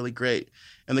was really great.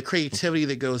 And the creativity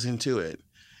that goes into it.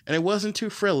 And it wasn't too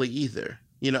frilly either.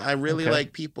 I really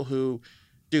like people who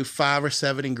do 5 or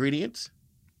 7 ingredients.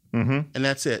 And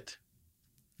that's it.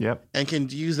 Yep. And can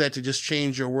use that to just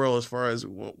change your world as far as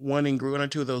one or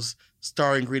two of those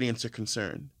star ingredients are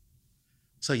concerned.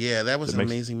 So yeah, that was an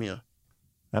amazing meal.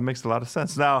 That makes a lot of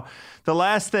sense. Now, the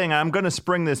last thing, I'm going to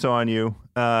spring this on you.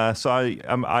 So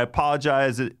I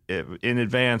apologize in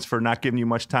advance for not giving you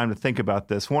much time to think about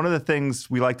this. One of the things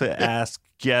we like to ask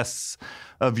guests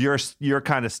of your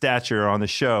kind of stature on the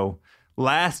show: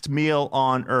 last meal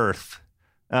on Earth.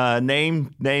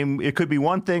 Name. It could be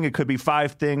one thing. It could be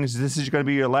 5 things. This is going to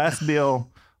be your last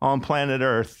meal on planet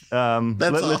Earth.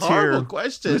 That's a horrible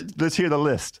question. Let's hear the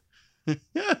list.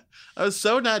 Yeah, I was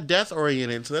so not death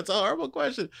oriented, so that's a horrible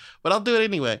question. But I'll do it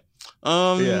anyway.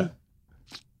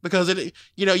 Because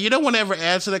you don't want to ever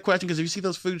answer that question, because if you see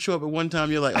those foods show up at one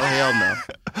time, you're like, oh hell no,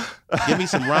 give me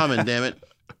some ramen, damn it.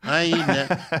 I ain't eating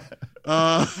that.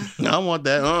 I want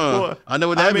that. Well, I know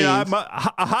what that means.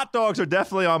 Hot dogs are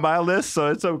definitely on my list, so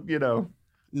it's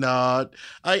No,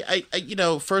 I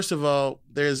first of all,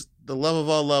 there's the love of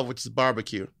all love, which is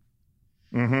barbecue,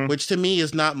 which to me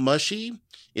is not mushy.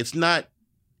 It's not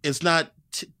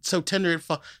so tender.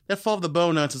 That fall of the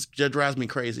bone nonsense just drives me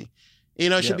crazy.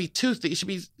 It should be toothy. It should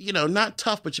be, not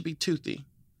tough, but should be toothy.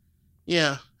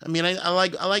 Yeah. I mean, I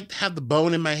like to have the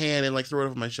bone in my hand and like throw it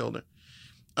over my shoulder.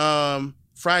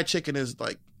 Fried chicken is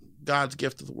like God's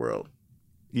gift to the world.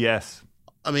 Yes.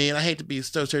 I mean, I hate to be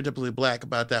so stereotypically black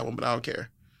about that one, but I don't care.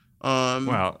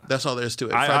 Well, that's all there is to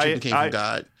it. Fried chicken came from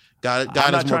God.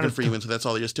 God is Morgan Freeman, so that's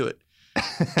all there is to it.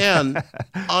 And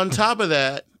on top of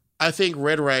that, I think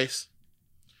red rice.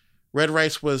 Red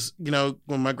rice was,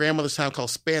 when my grandmother's time, called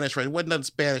Spanish rice. There wasn't nothing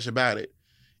Spanish about it.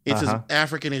 It's as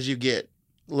African as you get.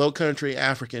 Low country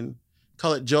African.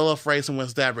 Call it jollof rice in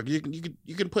West Africa. You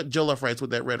can put jollof rice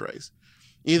with that red rice.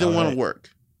 Either one will work.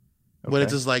 Okay. But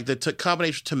it's just like the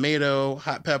combination of tomato,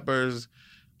 hot peppers,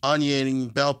 onion,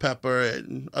 bell pepper,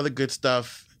 and other good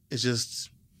stuff is just,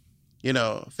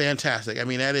 fantastic. I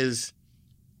mean, that is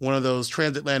one of those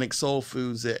transatlantic soul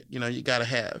foods that, you got to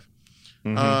have.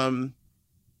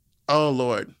 Oh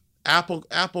Lord, apple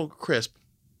crisp,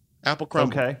 apple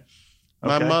crumble. Okay.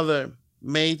 My mother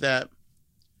made that.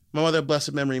 My mother,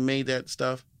 blessed memory, made that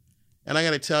stuff. And I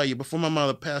got to tell you, before my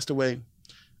mother passed away,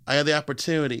 I had the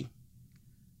opportunity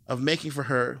of making for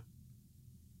her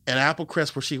an apple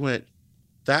crisp where she went,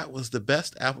 that was the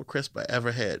best apple crisp I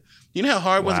ever had. You know how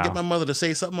hard it was to get my mother to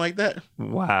say something like that?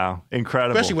 Wow.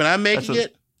 Incredible. Especially when I'm making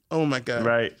it. Oh my God.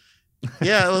 Right.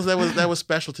 Yeah, that was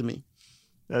special to me.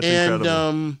 That's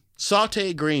incredible.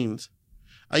 Sauteed greens.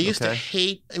 I used to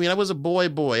hate, I was a boy.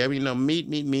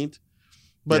 Meat.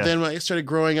 But then when I started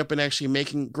growing up and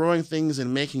actually growing things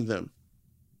and making them,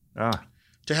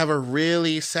 to have a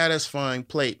really satisfying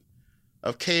plate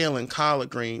of kale and collard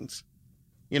greens,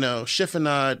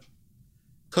 chiffonade,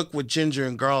 cooked with ginger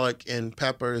and garlic and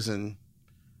peppers and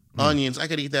onions. I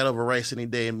could eat that over rice any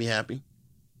day and be happy.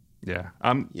 Yeah.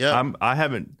 I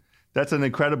haven't. That's an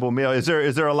incredible meal. Is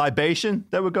there a libation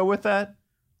that would go with that?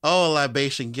 Oh, a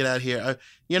libation, get out here.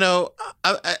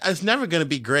 It's never going to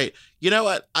be great. You know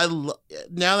what?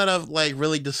 Now that I've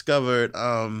really discovered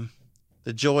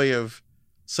the joy of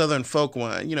Southern folk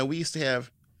wine, we used to have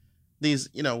these,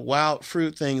 wild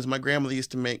fruit things my grandmother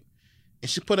used to make, and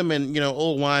she put them in,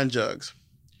 old wine jugs,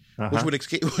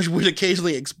 which would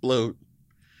occasionally explode.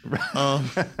 And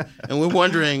we're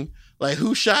wondering,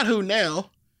 who shot who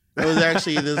now? It was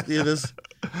actually this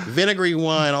vinegary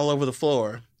wine all over the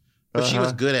floor. But she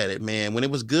was good at it, man. When it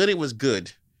was good, it was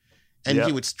good. And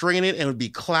you would strain it and it would be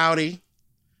cloudy.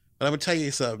 But I'm going to tell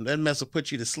you something. That mess will put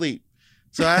you to sleep.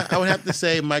 So I would have to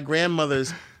say my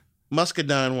grandmother's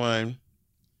muscadine wine,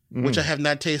 which I have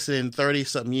not tasted in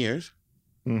 30-something years,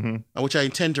 which I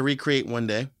intend to recreate one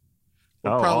day,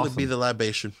 will probably be the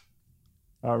libation.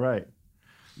 All right.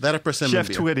 That a persimmon Chef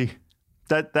beer. Twitty.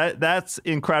 That's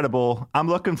incredible. I'm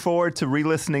looking forward to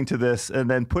re-listening to this and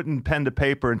then putting pen to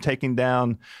paper and taking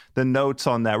down the notes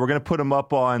on that. We're going to put them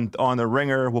up on the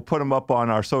Ringer. We'll put them up on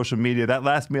our social media. That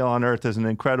last meal on Earth is an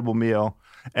incredible meal,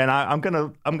 and I'm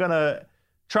gonna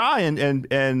try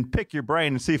and pick your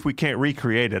brain and see if we can't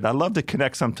recreate it. I'd love to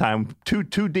connect sometime two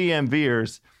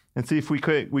DMVers and see if we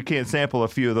can't sample a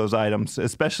few of those items,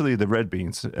 especially the red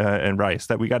beans and rice.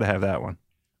 That we got to have that one.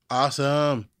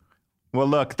 Awesome. Well,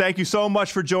 look, thank you so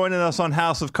much for joining us on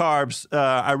House of Carbs.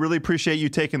 I really appreciate you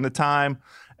taking the time,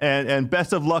 and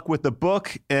best of luck with the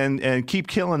book, and keep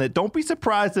killing it. Don't be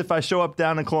surprised if I show up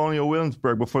down in Colonial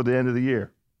Williamsburg before the end of the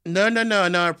year. No,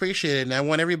 I appreciate it. And I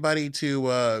want everybody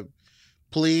to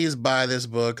please buy this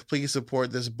book. Please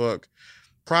support this book.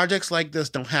 Projects like this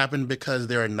don't happen because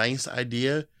they're a nice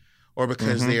idea or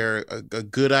because they're a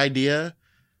good idea.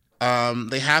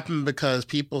 They happen because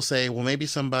people say, well, maybe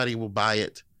somebody will buy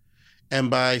it. And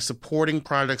by supporting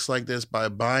projects like this, by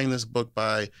buying this book,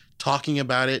 by talking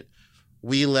about it,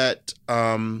 we let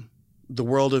the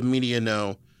world of media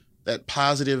know that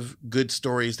positive, good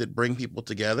stories that bring people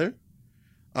together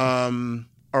are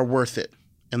worth it.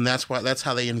 And that's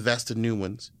how they invest in new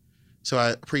ones. So I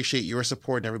appreciate your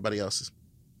support and everybody else's.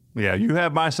 Yeah, you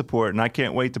have my support, and I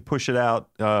can't wait to push it out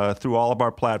through all of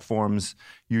our platforms.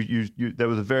 You that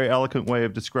was a very eloquent way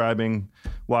of describing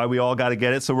why we all got to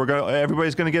get it. So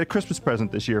everybody's going to get a Christmas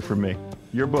present this year from me.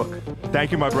 Your book.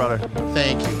 Thank you, my brother.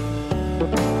 Thank you.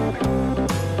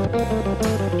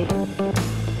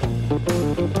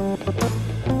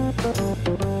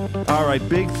 All right,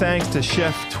 big thanks to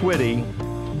Chef Twitty.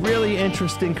 Really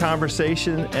interesting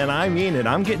conversation, and I mean it.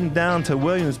 I'm getting down to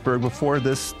Williamsburg before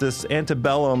this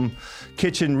antebellum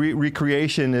kitchen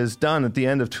recreation is done at the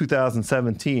end of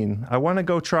 2017. I want to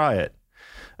go try it.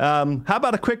 How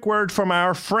about a quick word from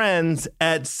our friends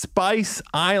at Spice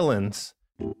Islands?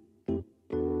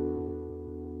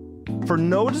 For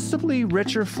noticeably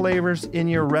richer flavors in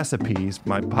your recipes,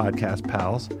 my podcast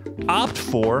pals, opt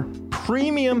for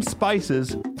premium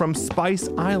spices from Spice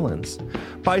Islands.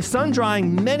 By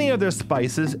sun-drying many of their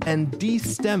spices and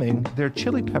de-stemming their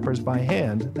chili peppers by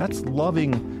hand, that's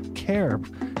loving care.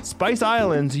 Spice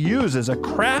Islands uses a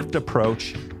craft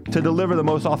approach to deliver the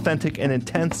most authentic and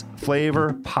intense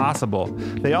flavor possible.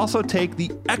 They also take the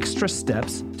extra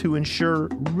steps to ensure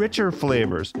richer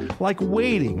flavors, like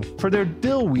waiting for their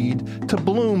dillweed to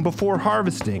bloom before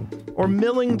harvesting, or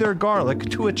milling their garlic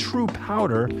to a true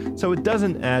powder so it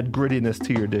doesn't add grittiness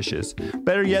to your dishes.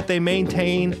 Better yet, they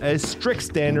maintain a strict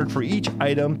standard for each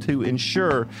item to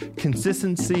ensure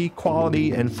consistency,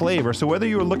 quality, and flavor. So whether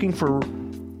you're looking for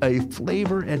a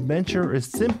flavor adventure or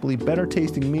simply better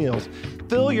tasting meals,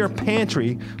 fill your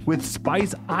pantry with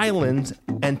Spice Islands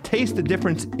and taste the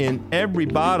difference in every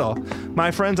bottle. My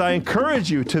friends, I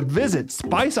encourage you to visit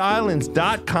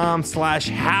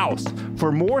spiceislands.com/house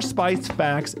for more spice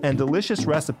facts and delicious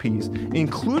recipes,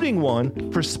 including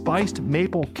one for spiced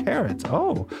maple carrots.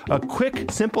 Oh, a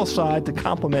quick, simple side to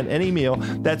complement any meal.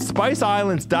 That's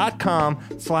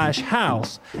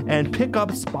spiceislands.com/house and pick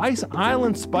up Spice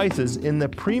Island spices in the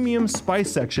premium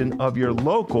spice section of your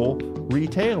local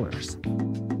retailers.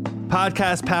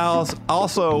 Podcast pals,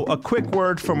 also a quick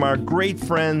word from our great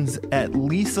friends at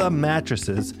Leesa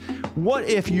Mattresses. What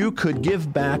if you could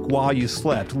give back while you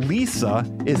slept? Leesa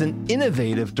is an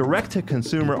innovative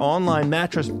direct-to-consumer online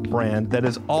mattress brand that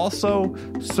is also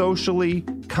socially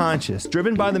conscious,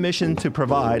 driven by the mission to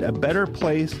provide a better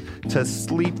place to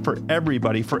sleep for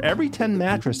everybody. For every 10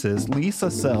 mattresses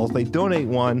Leesa sells, they donate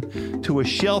one to a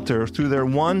shelter through their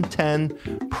 110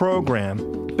 program.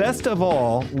 Best of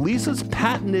all, Leesa's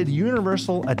patented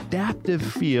universal adaptive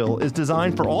feel is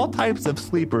designed for all types of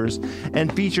sleepers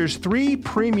and features 3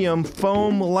 premium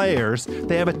foam layers.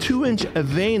 They have a 2-inch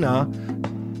Avena,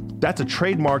 that's a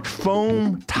trademarked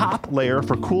foam top layer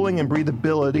for cooling and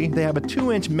breathability. They have a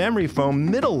 2-inch memory foam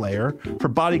middle layer for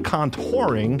body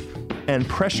contouring and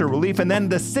pressure relief, and then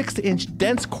the 6-inch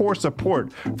dense core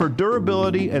support for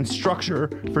durability and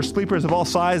structure for sleepers of all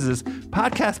sizes.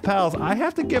 Podcast pals, I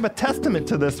have to give a testament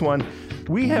to this one.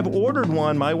 We have ordered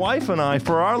one, my wife and I,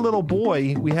 for our little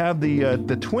boy. We have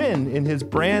the twin in his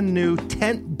brand new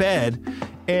tent bed.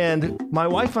 And my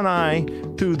wife and I,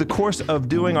 through the course of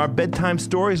doing our bedtime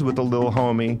stories with the little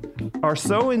homie, are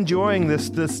so enjoying this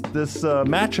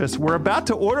mattress. We're about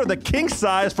to order the king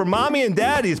size for mommy and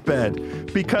daddy's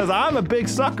bed because I'm a big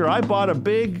sucker. I bought a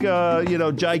big,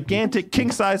 gigantic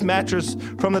king size mattress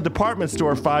from the department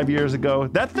store 5 years ago.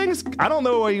 That thing's, I don't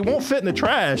know, it won't fit in the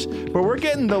trash, but we're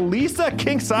getting the Leesa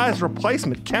king size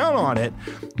replacement. Count on it.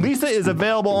 Leesa is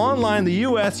available online in the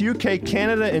US, UK,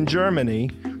 Canada, and Germany.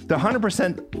 The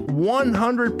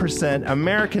 100%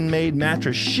 American-made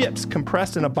mattress ships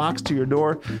compressed in a box to your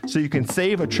door so you can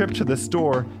save a trip to the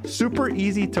store. Super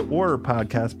easy to order,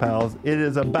 podcast pals. It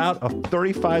is about a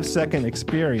 35-second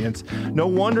experience. No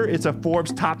wonder it's a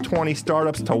Forbes Top 20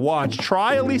 startups to watch.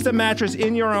 Try a Leesa mattress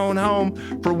in your own home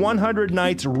for 100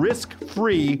 nights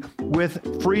risk-free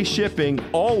with free shipping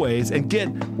always and get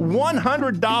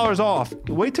 $100 off.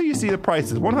 Wait till you see the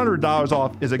prices. $100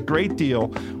 off is a great deal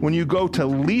when you go to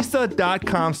Leesa.com/carbs.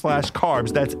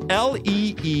 That's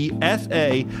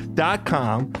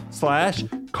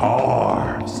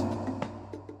LEESA.com/carbs.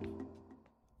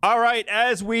 All right,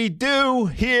 as we do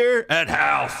here at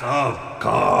House of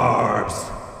Carbs.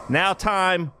 Now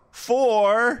time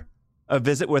for a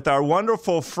visit with our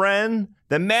wonderful friend,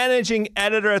 the managing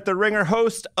editor at The Ringer,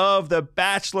 host of the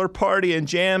Bachelor Party and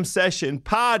Jam Session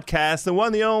podcast, the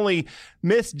one, the only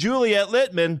Miss Juliet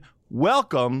Litman.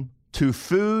 Welcome to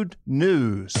Food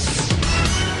News.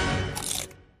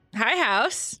 Hi,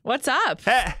 House. What's up?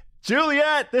 Hey,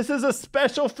 Juliet, this is a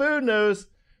special Food News.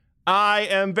 I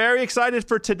am very excited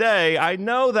for today. I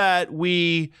know that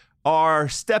we are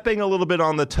stepping a little bit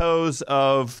on the toes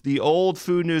of the old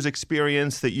Food News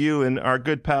experience that you and our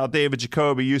good pal David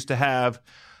Jacoby used to have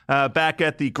back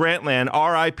at the Grantland,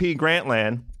 R.I.P.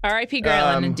 Grantland. R.I.P.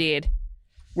 Grantland, indeed.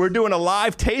 We're doing a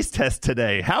live taste test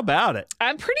today. How about it?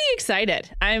 I'm pretty excited.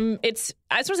 I just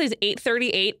want to say it's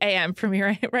 8:38 a.m. for me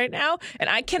right now, and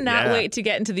I cannot wait to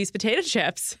get into these potato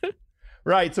chips.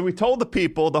 Right. So we told the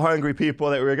people, the hungry people,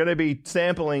 that we were going to be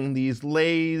sampling these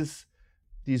Lay's,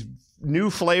 these new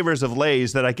flavors of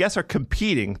Lay's that I guess are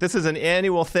competing. This is an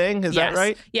annual thing. Is that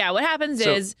right? Yeah. What happens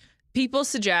is people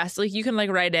suggest, like you can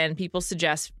write in, people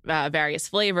suggest various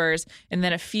flavors, and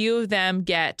then a few of them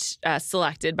get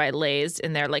selected by Lay's,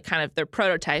 and they're kind of their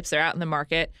prototypes. They're out in the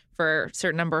market for a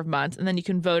certain number of months, and then you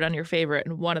can vote on your favorite,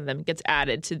 and one of them gets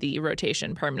added to the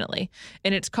rotation permanently.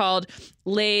 And it's called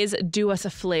Lay's Do Us a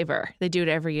Flavor. They do it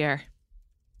every year.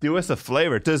 Do us a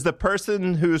flavor. Does the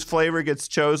person whose flavor gets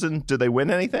chosen, do they win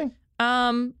anything?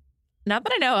 Not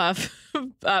that I know of.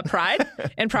 Pride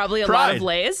and probably a lot of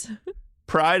Lay's.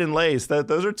 Pride and Lay's.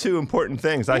 Those are two important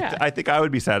things. Yeah. I think I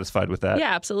would be satisfied with that.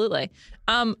 Yeah, absolutely.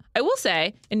 I will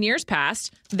say, in years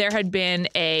past, there had been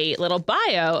a little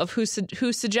bio of who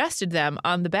suggested them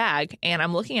on the bag, and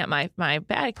I'm looking at my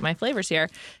bag, my flavors here,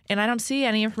 and I don't see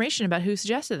any information about who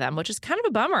suggested them, which is kind of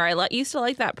a bummer. I used to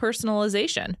like that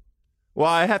personalization. Well,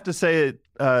 I have to say,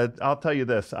 I'll tell you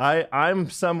this. I'm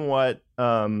somewhat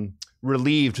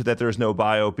relieved that there's no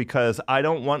bio because I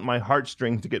don't want my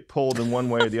heartstrings to get pulled in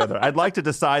one way or the other. I'd like to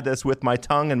decide this with my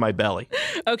tongue and my belly.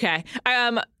 Okay.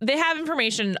 They have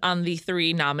information on the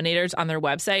 3 nominators on their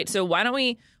website. So why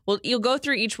don't you'll go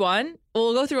through each one.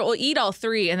 We'll eat all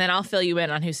 3, and then I'll fill you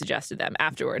in on who suggested them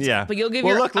afterwards. Yeah. But you'll give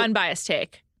your unbiased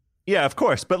take. Yeah, of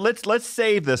course. But let's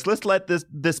save this. Let's let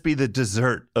this be the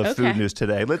dessert of Food News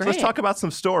today. Let's talk about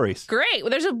some stories. Great. Well,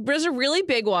 there's a really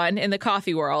big one in the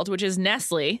coffee world, which is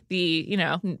Nestle,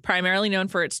 the primarily known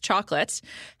for its chocolates,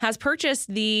 has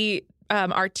purchased the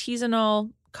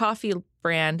artisanal coffee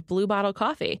brand Blue Bottle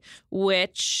Coffee,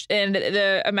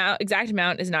 the exact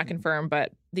amount is not confirmed,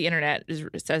 but the internet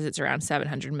says it's around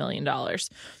 $700 million.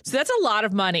 So that's a lot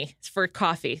of money for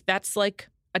coffee. That's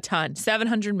a ton.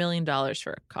 $700 million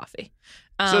for coffee.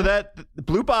 So that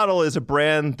Blue Bottle is a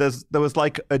brand that was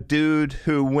like a dude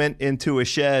who went into a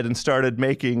shed and started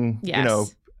making, it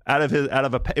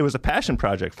was a passion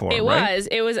project for him, right?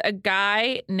 It was a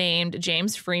guy named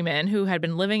James Freeman who had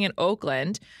been living in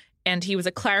Oakland, and he was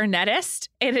a clarinetist.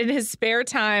 And in his spare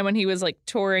time, when he was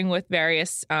touring with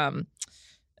various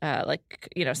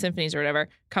symphonies or whatever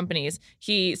companies,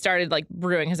 he started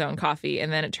brewing his own coffee,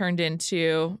 and then it turned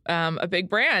into a big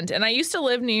brand. And I used to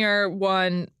work near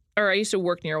one, one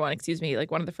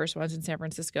of the first ones in San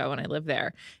Francisco when I lived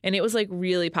there, and it was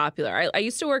really popular. I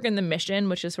used to work in the Mission,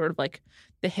 which is sort of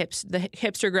the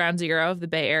hipster ground zero of the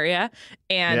Bay Area.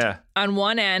 And on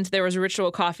one end there was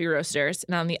Ritual Coffee Roasters,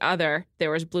 and on the other there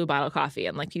was Blue Bottle Coffee,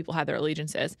 and people had their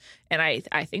allegiances. And I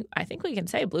think we can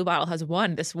say Blue Bottle has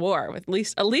won this war, with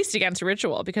at least against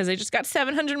Ritual, because they just got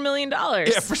 $700 million.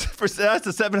 Yeah, for that's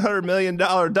a $700 million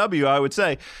W, I would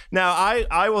say. Now I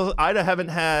haven't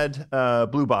had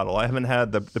Blue Bottle. I haven't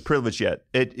had the privilege yet.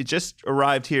 It just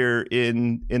arrived here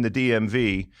in the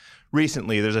DMV.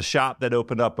 Recently, there's a shop that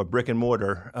opened up, a brick and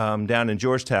mortar down in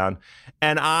Georgetown,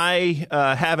 and I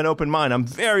have an open mind. I'm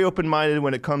very open-minded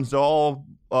when it comes to all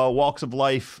walks of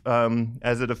life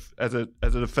as it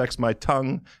affects my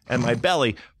tongue and my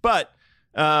belly. But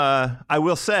I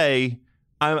will say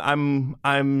I'm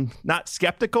not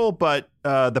skeptical, but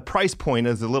the price point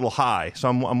is a little high, so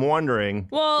I'm wondering.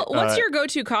 Well, what's your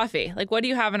go-to coffee? What do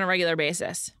you have on a regular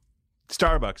basis?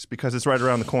 Starbucks, because it's right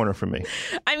around the corner from me.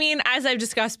 I mean, as I've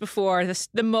discussed before,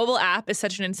 the mobile app is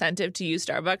such an incentive to use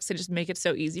Starbucks to just make it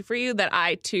so easy for you that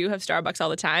I, too, have Starbucks all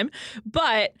the time.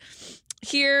 But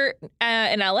here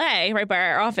in LA, right by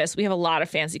our office, we have a lot of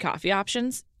fancy coffee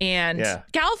options. And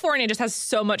California just has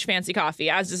so much fancy coffee,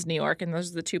 as does New York. And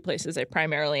those are the 2 places I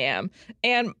primarily am.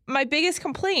 And my biggest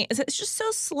complaint is that it's just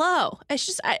so slow. It's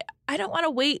just I don't want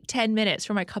to wait 10 minutes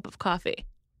for my cup of coffee.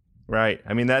 Right.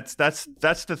 I mean, that's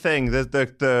the thing.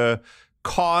 The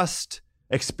cost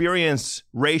experience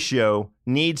ratio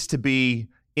needs to be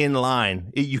in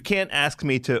line. You can't ask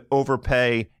me to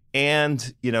overpay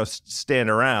and stand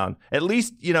around. At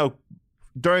least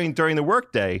during the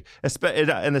workday,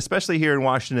 and especially here in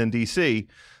Washington D.C.,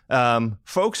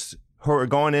 folks who are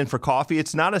going in for coffee,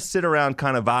 it's not a sit-around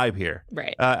kind of vibe here.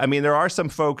 Right. I mean, there are some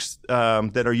folks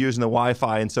that are using the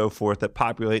Wi-Fi and so forth that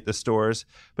populate the stores,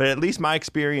 but at least my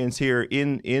experience here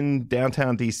in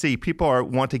downtown D.C., people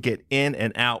want to get in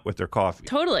and out with their coffee.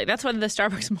 Totally. That's why the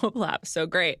Starbucks mobile app is so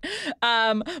great.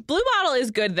 Blue Bottle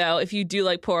is good, though, if you do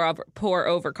like pour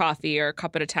over coffee or a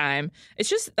cup at a time.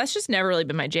 That's just never really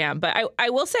been my jam. But I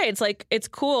will say it's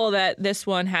cool that this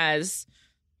one has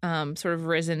sort of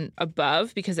risen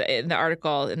above, because in the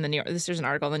article in the there's an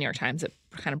article in the New York Times that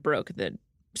kind of broke the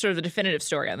sort of the definitive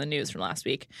story on the news from last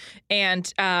week. And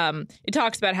it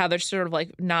talks about how they're sort of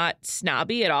like not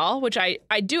snobby at all, which I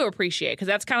do appreciate, because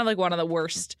that's kind of like one of the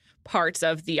worst parts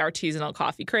of the artisanal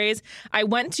coffee craze. I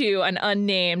went to an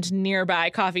unnamed nearby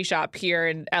coffee shop here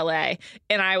in LA,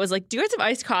 and I was like, do you guys have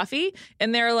iced coffee?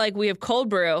 And they're like, we have cold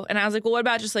brew. And I was like, well, what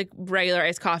about just like regular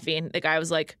iced coffee? And the guy was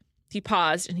like, he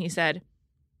paused and he said,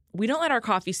 we don't let our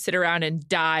coffee sit around and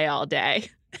die all day.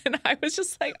 And I was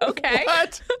just like, okay,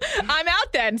 What? I'm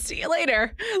out then. See you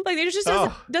later. Like, there just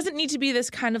doesn't need to be this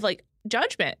kind of like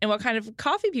judgment in what kind of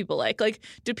coffee people like. Like,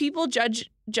 do people judge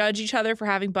each other for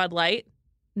having Bud Light?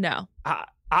 No.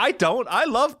 I don't. I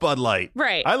love Bud Light.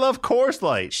 Right. I love Coors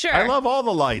Light. Sure. I love all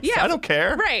the lights. Yeah. I don't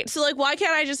care. Right. So like, why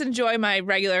can't I just enjoy my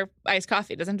regular iced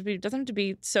coffee? It doesn't have to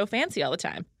be so fancy all the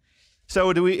time. So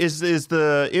is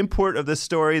the import of this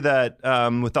story that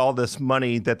with all this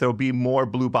money that there'll be more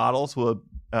blue bottles will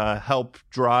help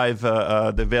drive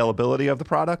the availability of the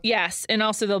product? Yes, and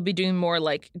also they'll be doing more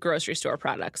like grocery store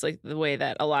products, like the way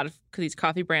that a lot of these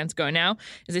coffee brands go now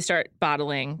is they start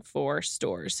bottling for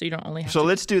stores, so you don't only have So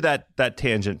let's do that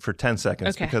tangent for 10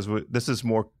 seconds, Okay. because this is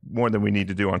more than we need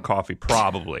to do on coffee,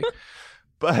 probably.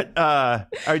 But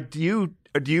do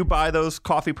you buy those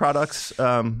coffee products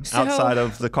outside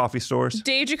of the coffee stores?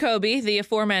 Dave Jacoby, the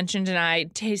aforementioned, and I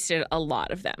tasted a lot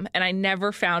of them, and I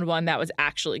never found one that was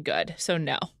actually good. So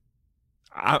no.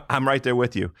 I'm right there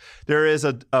with you. There is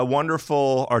a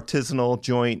wonderful artisanal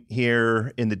joint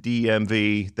here in the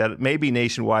DMV that may be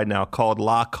nationwide now called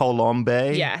La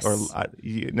Colombe. Yes.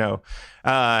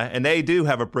 And they do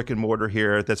have a brick and mortar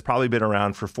here that's probably been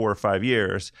around for 4 or 5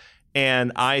 years.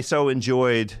 And I so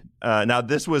enjoyed, now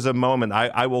this was a moment,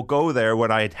 I will go there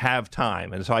when I have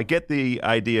time. And so I get the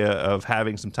idea of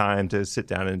having some time to sit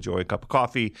down and enjoy a cup of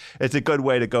coffee. It's a good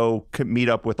way to go meet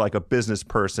up with like a business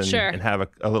person Sure. and have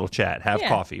a little chat, have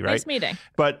coffee, right? Nice meeting.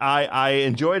 But I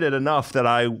enjoyed it enough that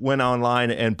I went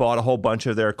online and bought a whole bunch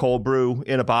of their cold brew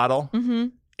in a bottle. Mm-hmm.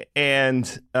 And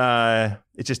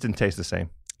it just didn't taste the same.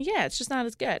 Yeah, it's just not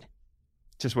as good.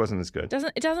 Just wasn't as good.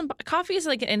 It doesn't. Coffee is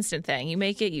like an instant thing. You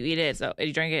make it, you eat it,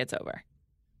 you drink it, it's over.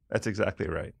 That's exactly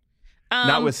right.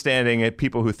 Notwithstanding it,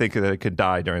 people who think that it could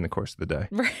die during the course of the day.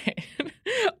 Right.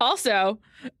 Also,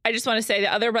 I just want to say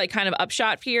the other like kind of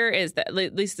upshot here is that,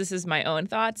 at least this is my own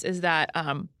thoughts, is that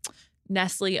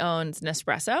Nestle owns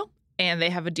Nespresso and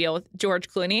they have a deal with George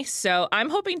Clooney. So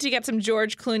I'm hoping to get some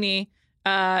George Clooney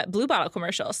Blue Bottle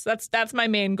commercials. That's my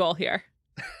main goal here.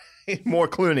 More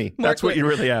Clooney. That's what you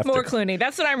really have. More Clooney.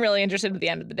 That's what I'm really interested in at the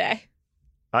end of the day.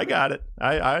 I got it.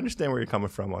 I understand where you're coming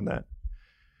from on that.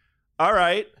 All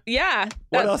right. Yeah.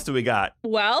 What else do we got?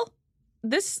 Well,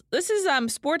 this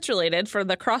is sports related for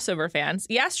the crossover fans.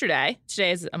 Today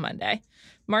is a Monday,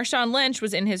 Marshawn Lynch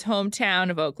was in his hometown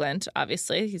of Oakland.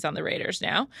 Obviously, he's on the Raiders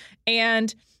now.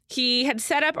 And he had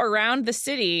set up around the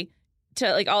city to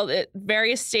like all the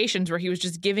various stations where he was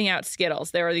just giving out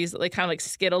Skittles. There were these like kind of like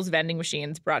Skittles vending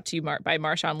machines brought to you by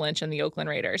Marshawn Lynch and the Oakland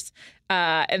Raiders.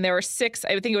 And there were 6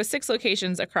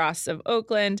 locations across of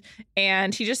Oakland.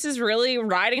 And he just is really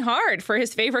riding hard for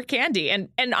his favorite candy. And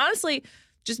honestly,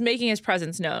 just making his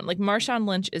presence known. Like, Marshawn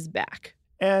Lynch is back.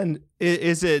 And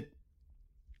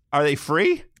are they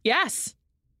free? Yes.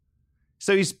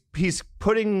 So he's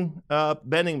putting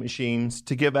vending machines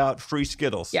to give out free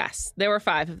Skittles. Yes. There were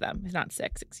 5 of them, not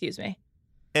 6, excuse me.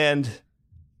 And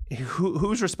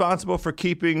who's responsible for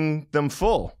keeping them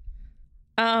full?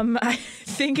 I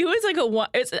think it was like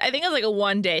a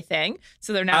 1-day thing.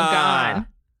 So they're now gone.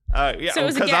 Yeah, So it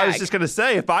was a because I was gag. just going to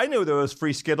say, if I knew there was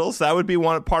free Skittles, that would be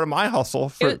part of my hustle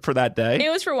for that day.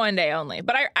 It was for 1 day only,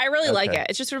 but I really like Okay. it.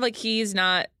 It's just sort of like he's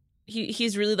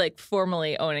really like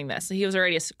formally owning this. So he was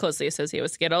already closely associated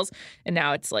with Skittles, and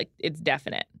now it's like it's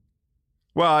definite.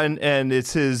 Well, and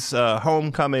it's his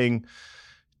homecoming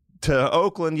to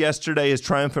Oakland yesterday, his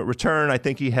triumphant return. I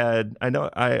think he had,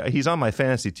 he's on my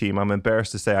fantasy team. I'm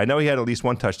embarrassed to say. I know he had at least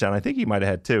 1 touchdown. I think he might have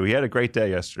had 2. He had a great day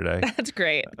yesterday. That's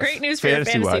great. Great news for your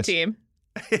fantasy Fantasy-wise. team.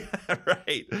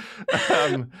 Right.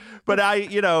 But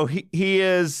he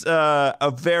is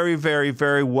a very, very,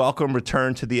 very welcome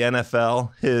return to the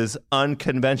NFL, his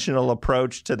unconventional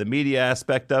approach to the media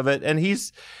aspect of it. And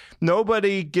he's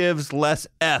nobody gives less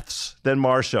Fs than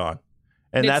Marshawn.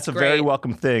 And It's that's a great. very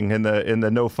welcome thing in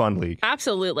the No Fun League.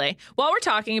 Absolutely. While we're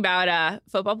talking about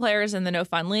football players in the No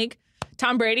Fun League,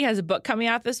 Tom Brady has a book coming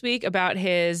out this week about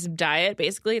his diet.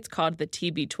 Basically, it's called the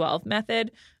TB12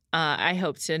 Method. I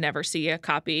hope to never see a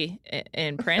copy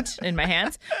in print in my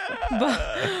hands.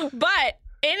 But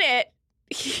in it,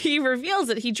 he reveals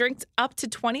that he drinks up to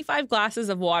 25 glasses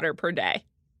of water per day.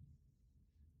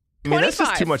 I mean, that's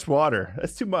just 25. too much water.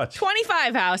 That's too much.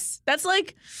 25, House. That's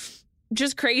like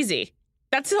just crazy.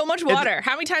 That's so much water.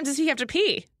 How many times does he have to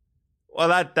pee? Well,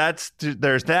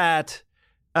 there's that.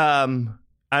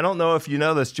 I don't know if you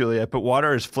know this, Juliet, but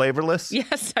water is flavorless.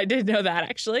 Yes, I did know that,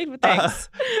 actually. But thanks.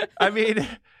 I mean,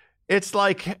 it's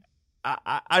like,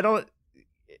 I don't,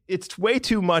 it's way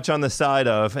too much on the side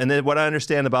of, and then what I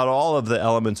understand about all of the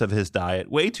elements of his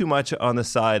diet, way too much on the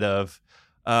side of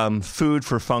food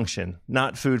for function,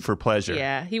 not food for pleasure.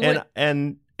 Yeah, he would.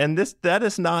 And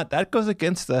that goes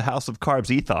against the House of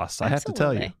Carbs ethos, I have to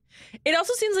tell you. It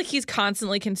also seems like he's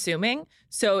constantly consuming.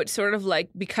 So it's sort of like,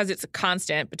 because it's a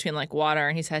constant between like water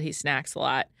and he said he snacks a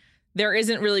lot, there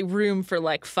isn't really room for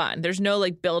like fun. There's no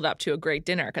like build up to a great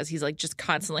dinner because he's like just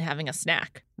constantly having a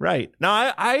snack. Right.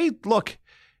 Now, I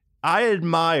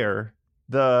admire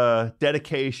the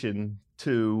dedication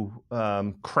to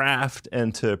craft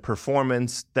and to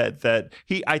performance that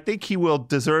I think he will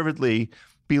deservedly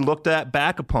be looked at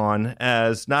back upon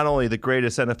as not only the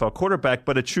greatest NFL quarterback,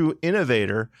 but a true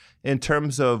innovator in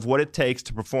terms of what it takes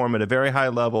to perform at a very high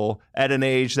level at an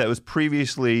age that was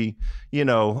previously,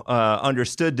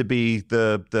 understood to be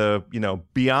the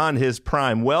beyond his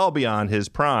prime, well beyond his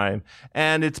prime.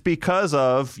 And it's because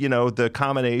of, the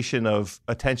combination of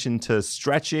attention to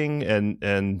stretching and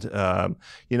an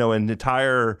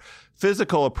entire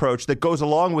physical approach that goes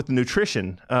along with the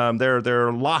nutrition.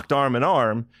 They're locked arm in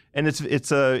arm, and it's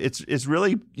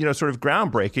really sort of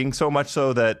groundbreaking. So much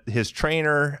so that his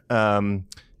trainer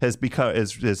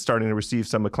is starting to receive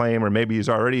some acclaim, or maybe he's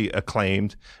already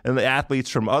acclaimed. And the athletes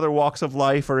from other walks of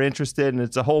life are interested, and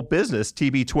it's a whole business.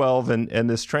 TB12 and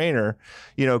this trainer,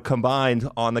 combined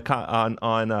on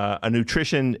a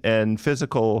nutrition and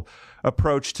physical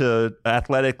approach to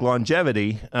athletic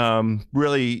longevity,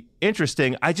 really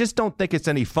interesting. I just don't think it's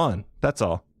any fun. That's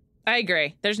all. I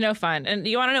agree. There's no fun. And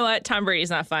you want to know what? Tom Brady's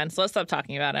not fun. So let's stop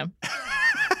talking about him.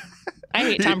 I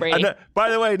hate Tom Brady. By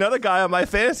the way, another guy on my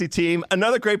fantasy team,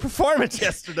 another great performance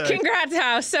yesterday. Congrats,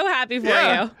 House. So happy for you.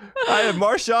 I have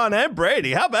Marshawn and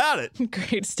Brady. How about it?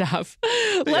 Great stuff.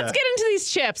 Let's get into these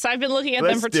chips. I've been looking at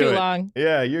them for do too it. long.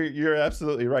 Yeah, you're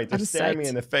absolutely right. They're I'm staring me psyched.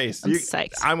 in the face. I'm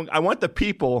psyched. I want the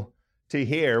people to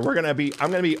hear. I'm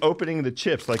gonna be opening the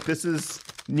chips. Like, this is,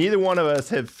 neither one of us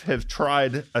have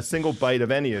tried a single bite of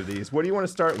any of these. What do you want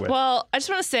to start with? Well, I just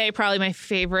want to say probably my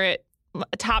favorite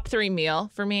top 3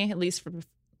 meal for me, at least for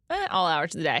all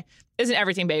hours of the day, is an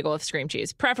everything bagel with cream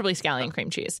cheese, preferably scallion cream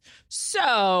cheese.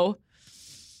 So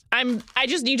I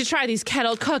just need to try these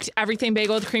kettle cooked everything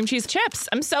bagel with cream cheese chips.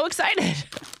 I'm so excited.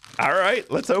 All right,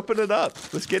 let's open it up.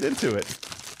 Let's get into it.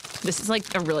 This is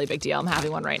like a really big deal. I'm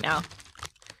having one right now.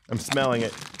 I'm smelling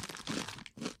it.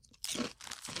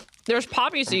 There's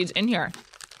poppy seeds in here.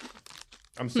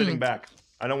 I'm sitting back.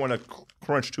 I don't want to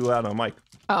crunch too loud on mic.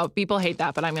 Oh, people hate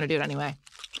that, but I'm going to do it anyway.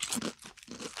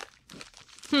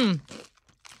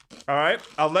 All right,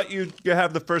 I'll let you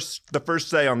have the first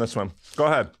say on this one. Go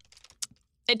ahead.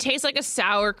 It tastes like a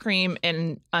sour cream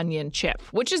and onion chip,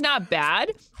 which is not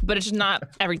bad, but it's not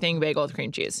everything bagel with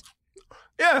cream cheese.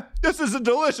 Yeah, this is a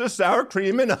delicious sour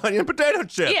cream and onion potato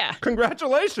chip. Yeah.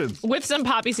 Congratulations. With some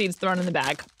poppy seeds thrown in the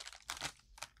bag.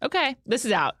 Okay, this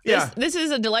is out. Yeah. This is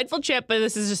a delightful chip, but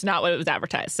this is just not what it was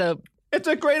advertised. So It's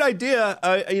a great idea.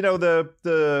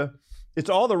 It's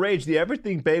all the rage. The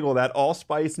everything bagel, that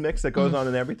allspice mix that goes on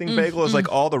in everything bagel is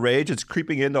like all the rage. It's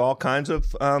creeping into all kinds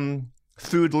of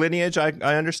food lineage, I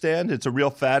understand. It's a real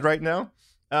fad right now.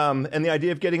 And the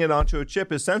idea of getting it onto a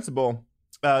chip is sensible.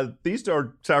 These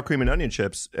are sour cream and onion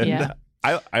chips. And Yeah.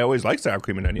 I always like sour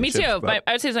cream and onion me chips. too. But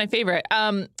I would say it's my favorite.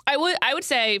 I would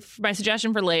say my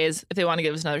suggestion for Lay's, if they want to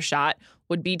give us another shot,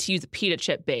 would be to use a pita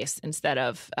chip base instead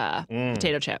of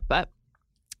potato chip. But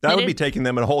that would be taking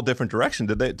them in a whole different direction.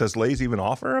 Does Lay's even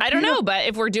offer a I don't pita? know, but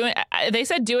if we're doing, they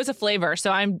said do as a flavor,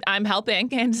 so I'm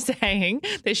helping and saying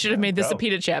they should have made this a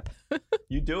pita chip.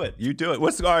 You do it.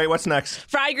 What's next?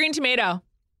 Fried green tomato.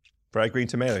 Fried green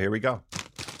tomato. Here we go.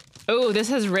 Oh, this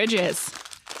has ridges.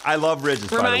 I love ridges,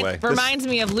 by the way. Reminds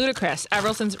me of Ludacris.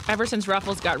 Ever since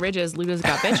Ruffles got ridges, Luda's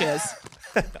got bitches.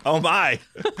 Oh my!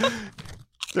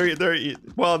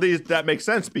 That makes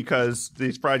sense because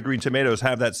these fried green tomatoes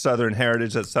have that southern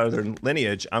heritage, that southern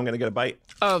lineage. I'm gonna get a bite.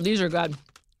 Oh, these are good.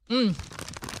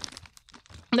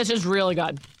 This is really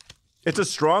good. It's a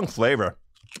strong flavor.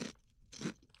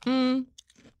 It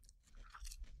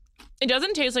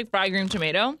doesn't taste like fried green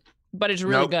tomato, but it's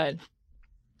really Nope. good.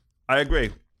 I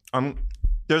agree.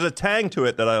 There's a tang to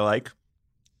it that I like.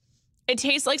 It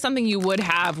tastes like something you would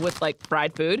have with like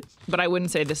fried food, but I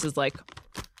wouldn't say this is like.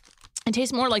 It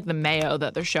tastes more like the mayo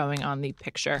that they're showing on the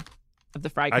picture of the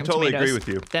fried cream totally tomatoes agree with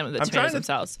you. than the I'm trying tomatoes to-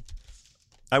 themselves.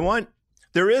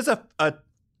 There is a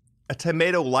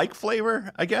tomato-like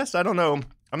flavor, I guess. I don't know.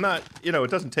 I'm not, it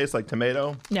doesn't taste like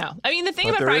tomato. No, I mean the thing But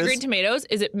about there fried is- green tomatoes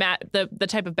is the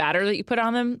type of batter that you put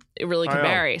on them. It really I can know.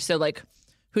 vary. So like,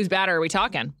 whose batter are we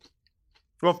talking?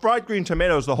 Well, fried green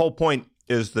tomatoes, the whole point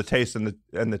is the taste and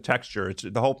the texture. It's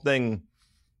the whole thing.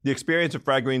 The experience of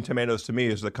fried green tomatoes to me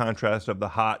is the contrast of the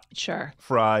hot Sure.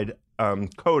 fried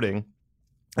coating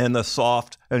and the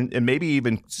soft and maybe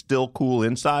even still cool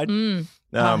inside.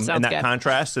 sounds and that good.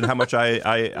 contrast and how much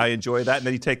I enjoy that. And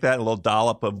then you take that and a little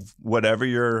dollop of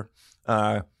whatever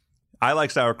I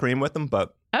like sour cream with them,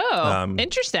 but Oh,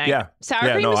 interesting. yeah. Sour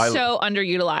Yeah, cream no, is so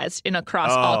underutilized across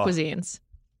all cuisines.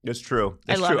 it's true.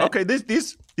 I It's love true. it. Okay,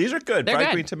 these are good. They're Fried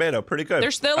good. green tomato, pretty good. They're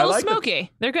a I little like the-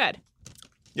 smoky. They're good.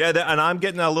 Yeah, and I'm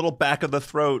getting a little back of the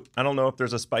throat. I don't know if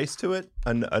there's a spice to it,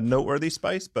 a noteworthy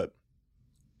spice, but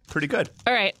pretty good.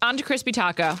 All right, on to crispy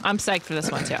taco. I'm psyched for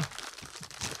this one too.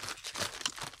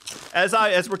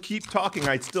 As we keep talking,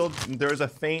 there's a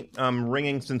faint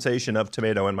ringing sensation of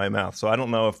tomato in my mouth. So I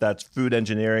don't know if that's food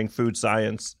engineering, food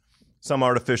science, some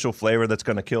artificial flavor that's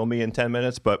going to kill me in 10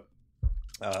 minutes, but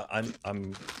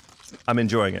I'm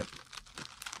enjoying it.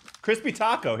 Crispy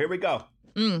taco, here we go.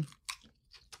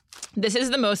 This is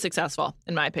the most successful,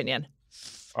 in my opinion.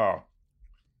 Oh.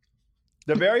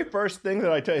 The very first thing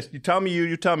that I taste, you tell me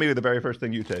the very first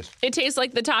thing you taste. It tastes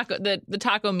like the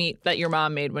taco meat that your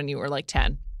mom made when you were like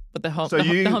 10 with the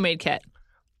homemade kit.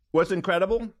 What's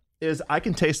incredible is I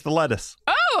can taste the lettuce.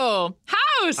 Oh,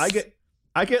 house.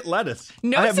 I get lettuce.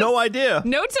 Notes I have no idea.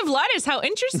 Notes of lettuce. How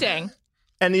interesting.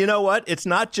 And you know what? It's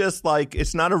not just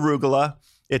it's not arugula.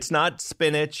 It's not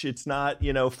spinach. It's not,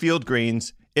 field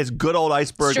greens. It's good old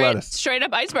iceberg lettuce. Straight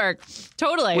up iceberg.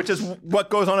 Totally. Which is what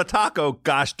goes on a taco,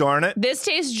 gosh darn it. This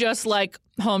tastes just like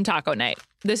home taco night.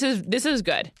 This is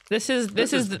good. This is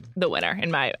the winner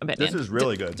in my opinion. This is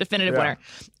really good. Definitive Yeah. winner.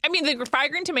 I mean, the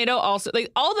fried green tomato also,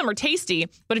 all of them are tasty,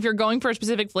 but if you're going for a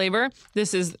specific flavor,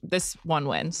 this one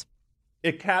wins.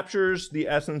 It captures the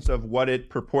essence of what it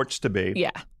purports to be.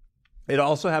 Yeah. It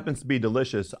also happens to be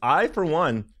delicious. I, for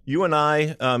one, you and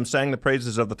I sang the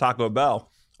praises of the Taco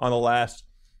Bell on the last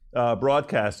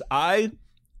broadcast. I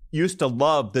used to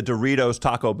love the Doritos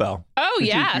Taco Bell. Oh,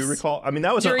 yes. Do you recall? I mean,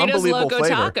 that was an Doritos unbelievable Loco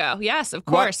flavor. Taco. Yes, of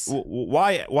course.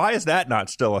 Why is that not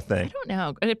still a thing? I don't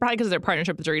know. Probably because their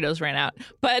partnership with Doritos ran out.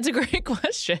 But it's a great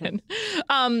question.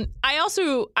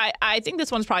 I think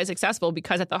this one's probably successful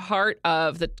because at the heart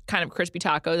of the kind of crispy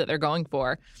taco that they're going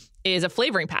for is a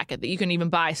flavoring packet that you can even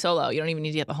buy solo. You don't even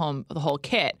need to get the whole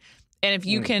kit. And if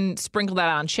you can sprinkle that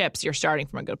on chips, you're starting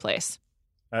from a good place.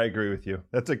 I agree with you.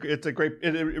 It's a great.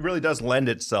 It really does lend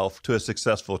itself to a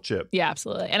successful chip. Yeah,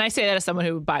 absolutely. And I say that as someone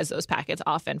who buys those packets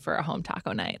often for a home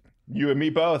taco night. You and me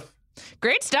both.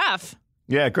 Great stuff.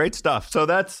 Yeah, great stuff. So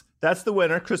that's the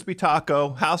winner, Crispy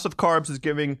Taco. House of Carbs is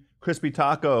giving Crispy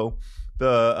Taco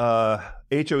the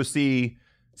HOC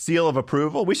seal of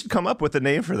approval. We should come up with a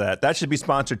name for that. That should be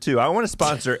sponsored too. I want to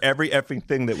sponsor every effing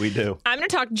thing that we do. I'm going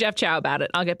to talk to Jeff Chow about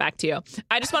it. I'll get back to you.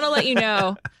 I just want to let you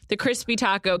know the crispy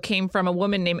taco came from a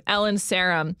woman named Ellen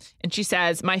Sarum. And she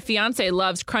says, my fiance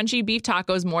loves crunchy beef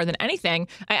tacos more than anything.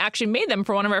 I actually made them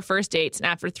for one of our first dates. And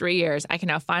after 3 years, I can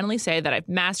now finally say that I've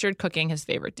mastered cooking his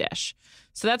favorite dish.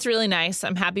 So that's really nice.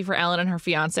 I'm happy for Ellen and her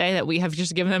fiance that we have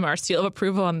just given them our seal of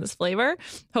approval on this flavor.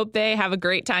 Hope they have a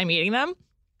great time eating them.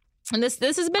 And this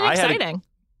has been exciting.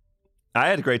 I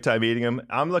had a great time eating them.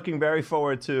 I'm looking very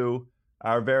forward to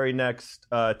our very next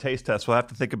taste test. We'll have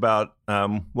to think about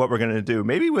what we're going to do.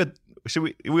 Maybe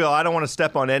I don't want to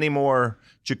step on any more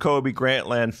Jacoby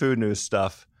Grantland food news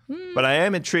stuff, but I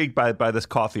am intrigued by this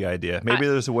coffee idea. Maybe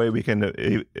there's a way we can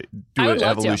do it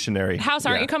evolutionary. House,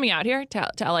 aren't you coming out here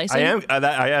to LA soon? I am.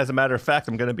 As a matter of fact,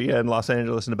 I'm going to be in Los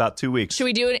Angeles in about 2 weeks. Should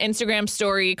we do an Instagram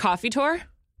story coffee tour?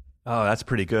 Oh, that's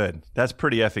pretty good. That's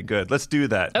pretty effing good. Let's do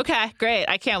that. Okay, great.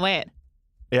 I can't wait.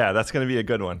 Yeah, that's going to be a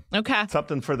good one. Okay.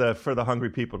 Something for the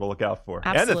hungry people to look out for.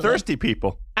 Absolutely. And the thirsty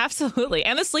people. Absolutely.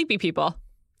 And the sleepy people.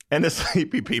 And the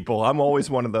sleepy people. I'm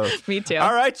always one of those. Me too.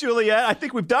 All right, Juliet. I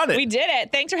think we've done it. We did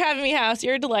it. Thanks for having me, House.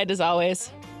 You're a delight as always.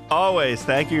 Always.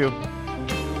 Thank you.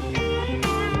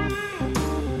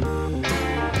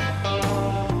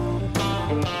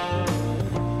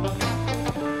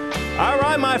 All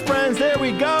right, my friends, there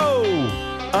we go.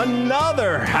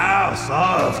 another House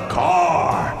of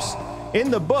Carbs.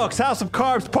 In the books, House of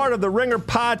Carbs, part of the Ringer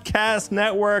Podcast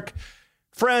Network.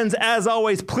 Friends, as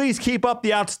always, please keep up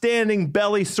the outstanding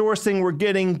belly sourcing. We're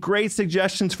getting great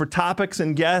suggestions for topics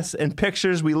and guests and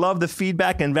pictures. We love the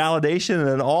feedback and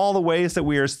validation and all the ways that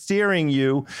we are steering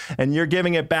you, and you're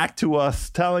giving it back to us,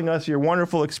 telling us your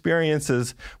wonderful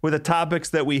experiences with the topics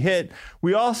that we hit.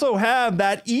 We also have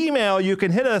that email. You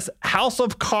can hit us,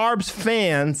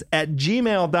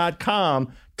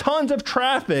 houseofcarbsfans@gmail.com. Tons of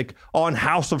traffic on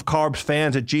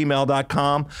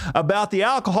houseofcarbsfans@gmail.com about the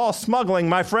alcohol smuggling.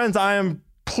 My friends, I am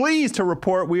pleased to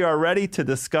report we are ready to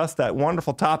discuss that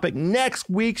wonderful topic. Next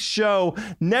week's show,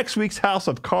 next week's House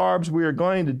of Carbs, we are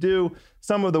going to do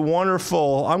some of the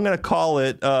wonderful, I'm going to call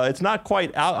it, it's not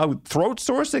quite throat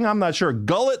sourcing, I'm not sure,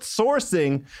 gullet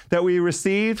sourcing that we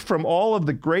received from all of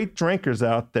the great drinkers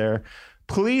out there.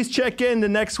 Please check in to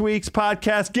next week's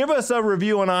podcast. Give us a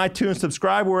review on iTunes.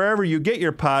 Subscribe wherever you get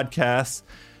your podcasts.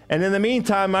 And in the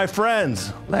meantime, my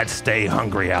friends, let's stay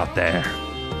hungry out there.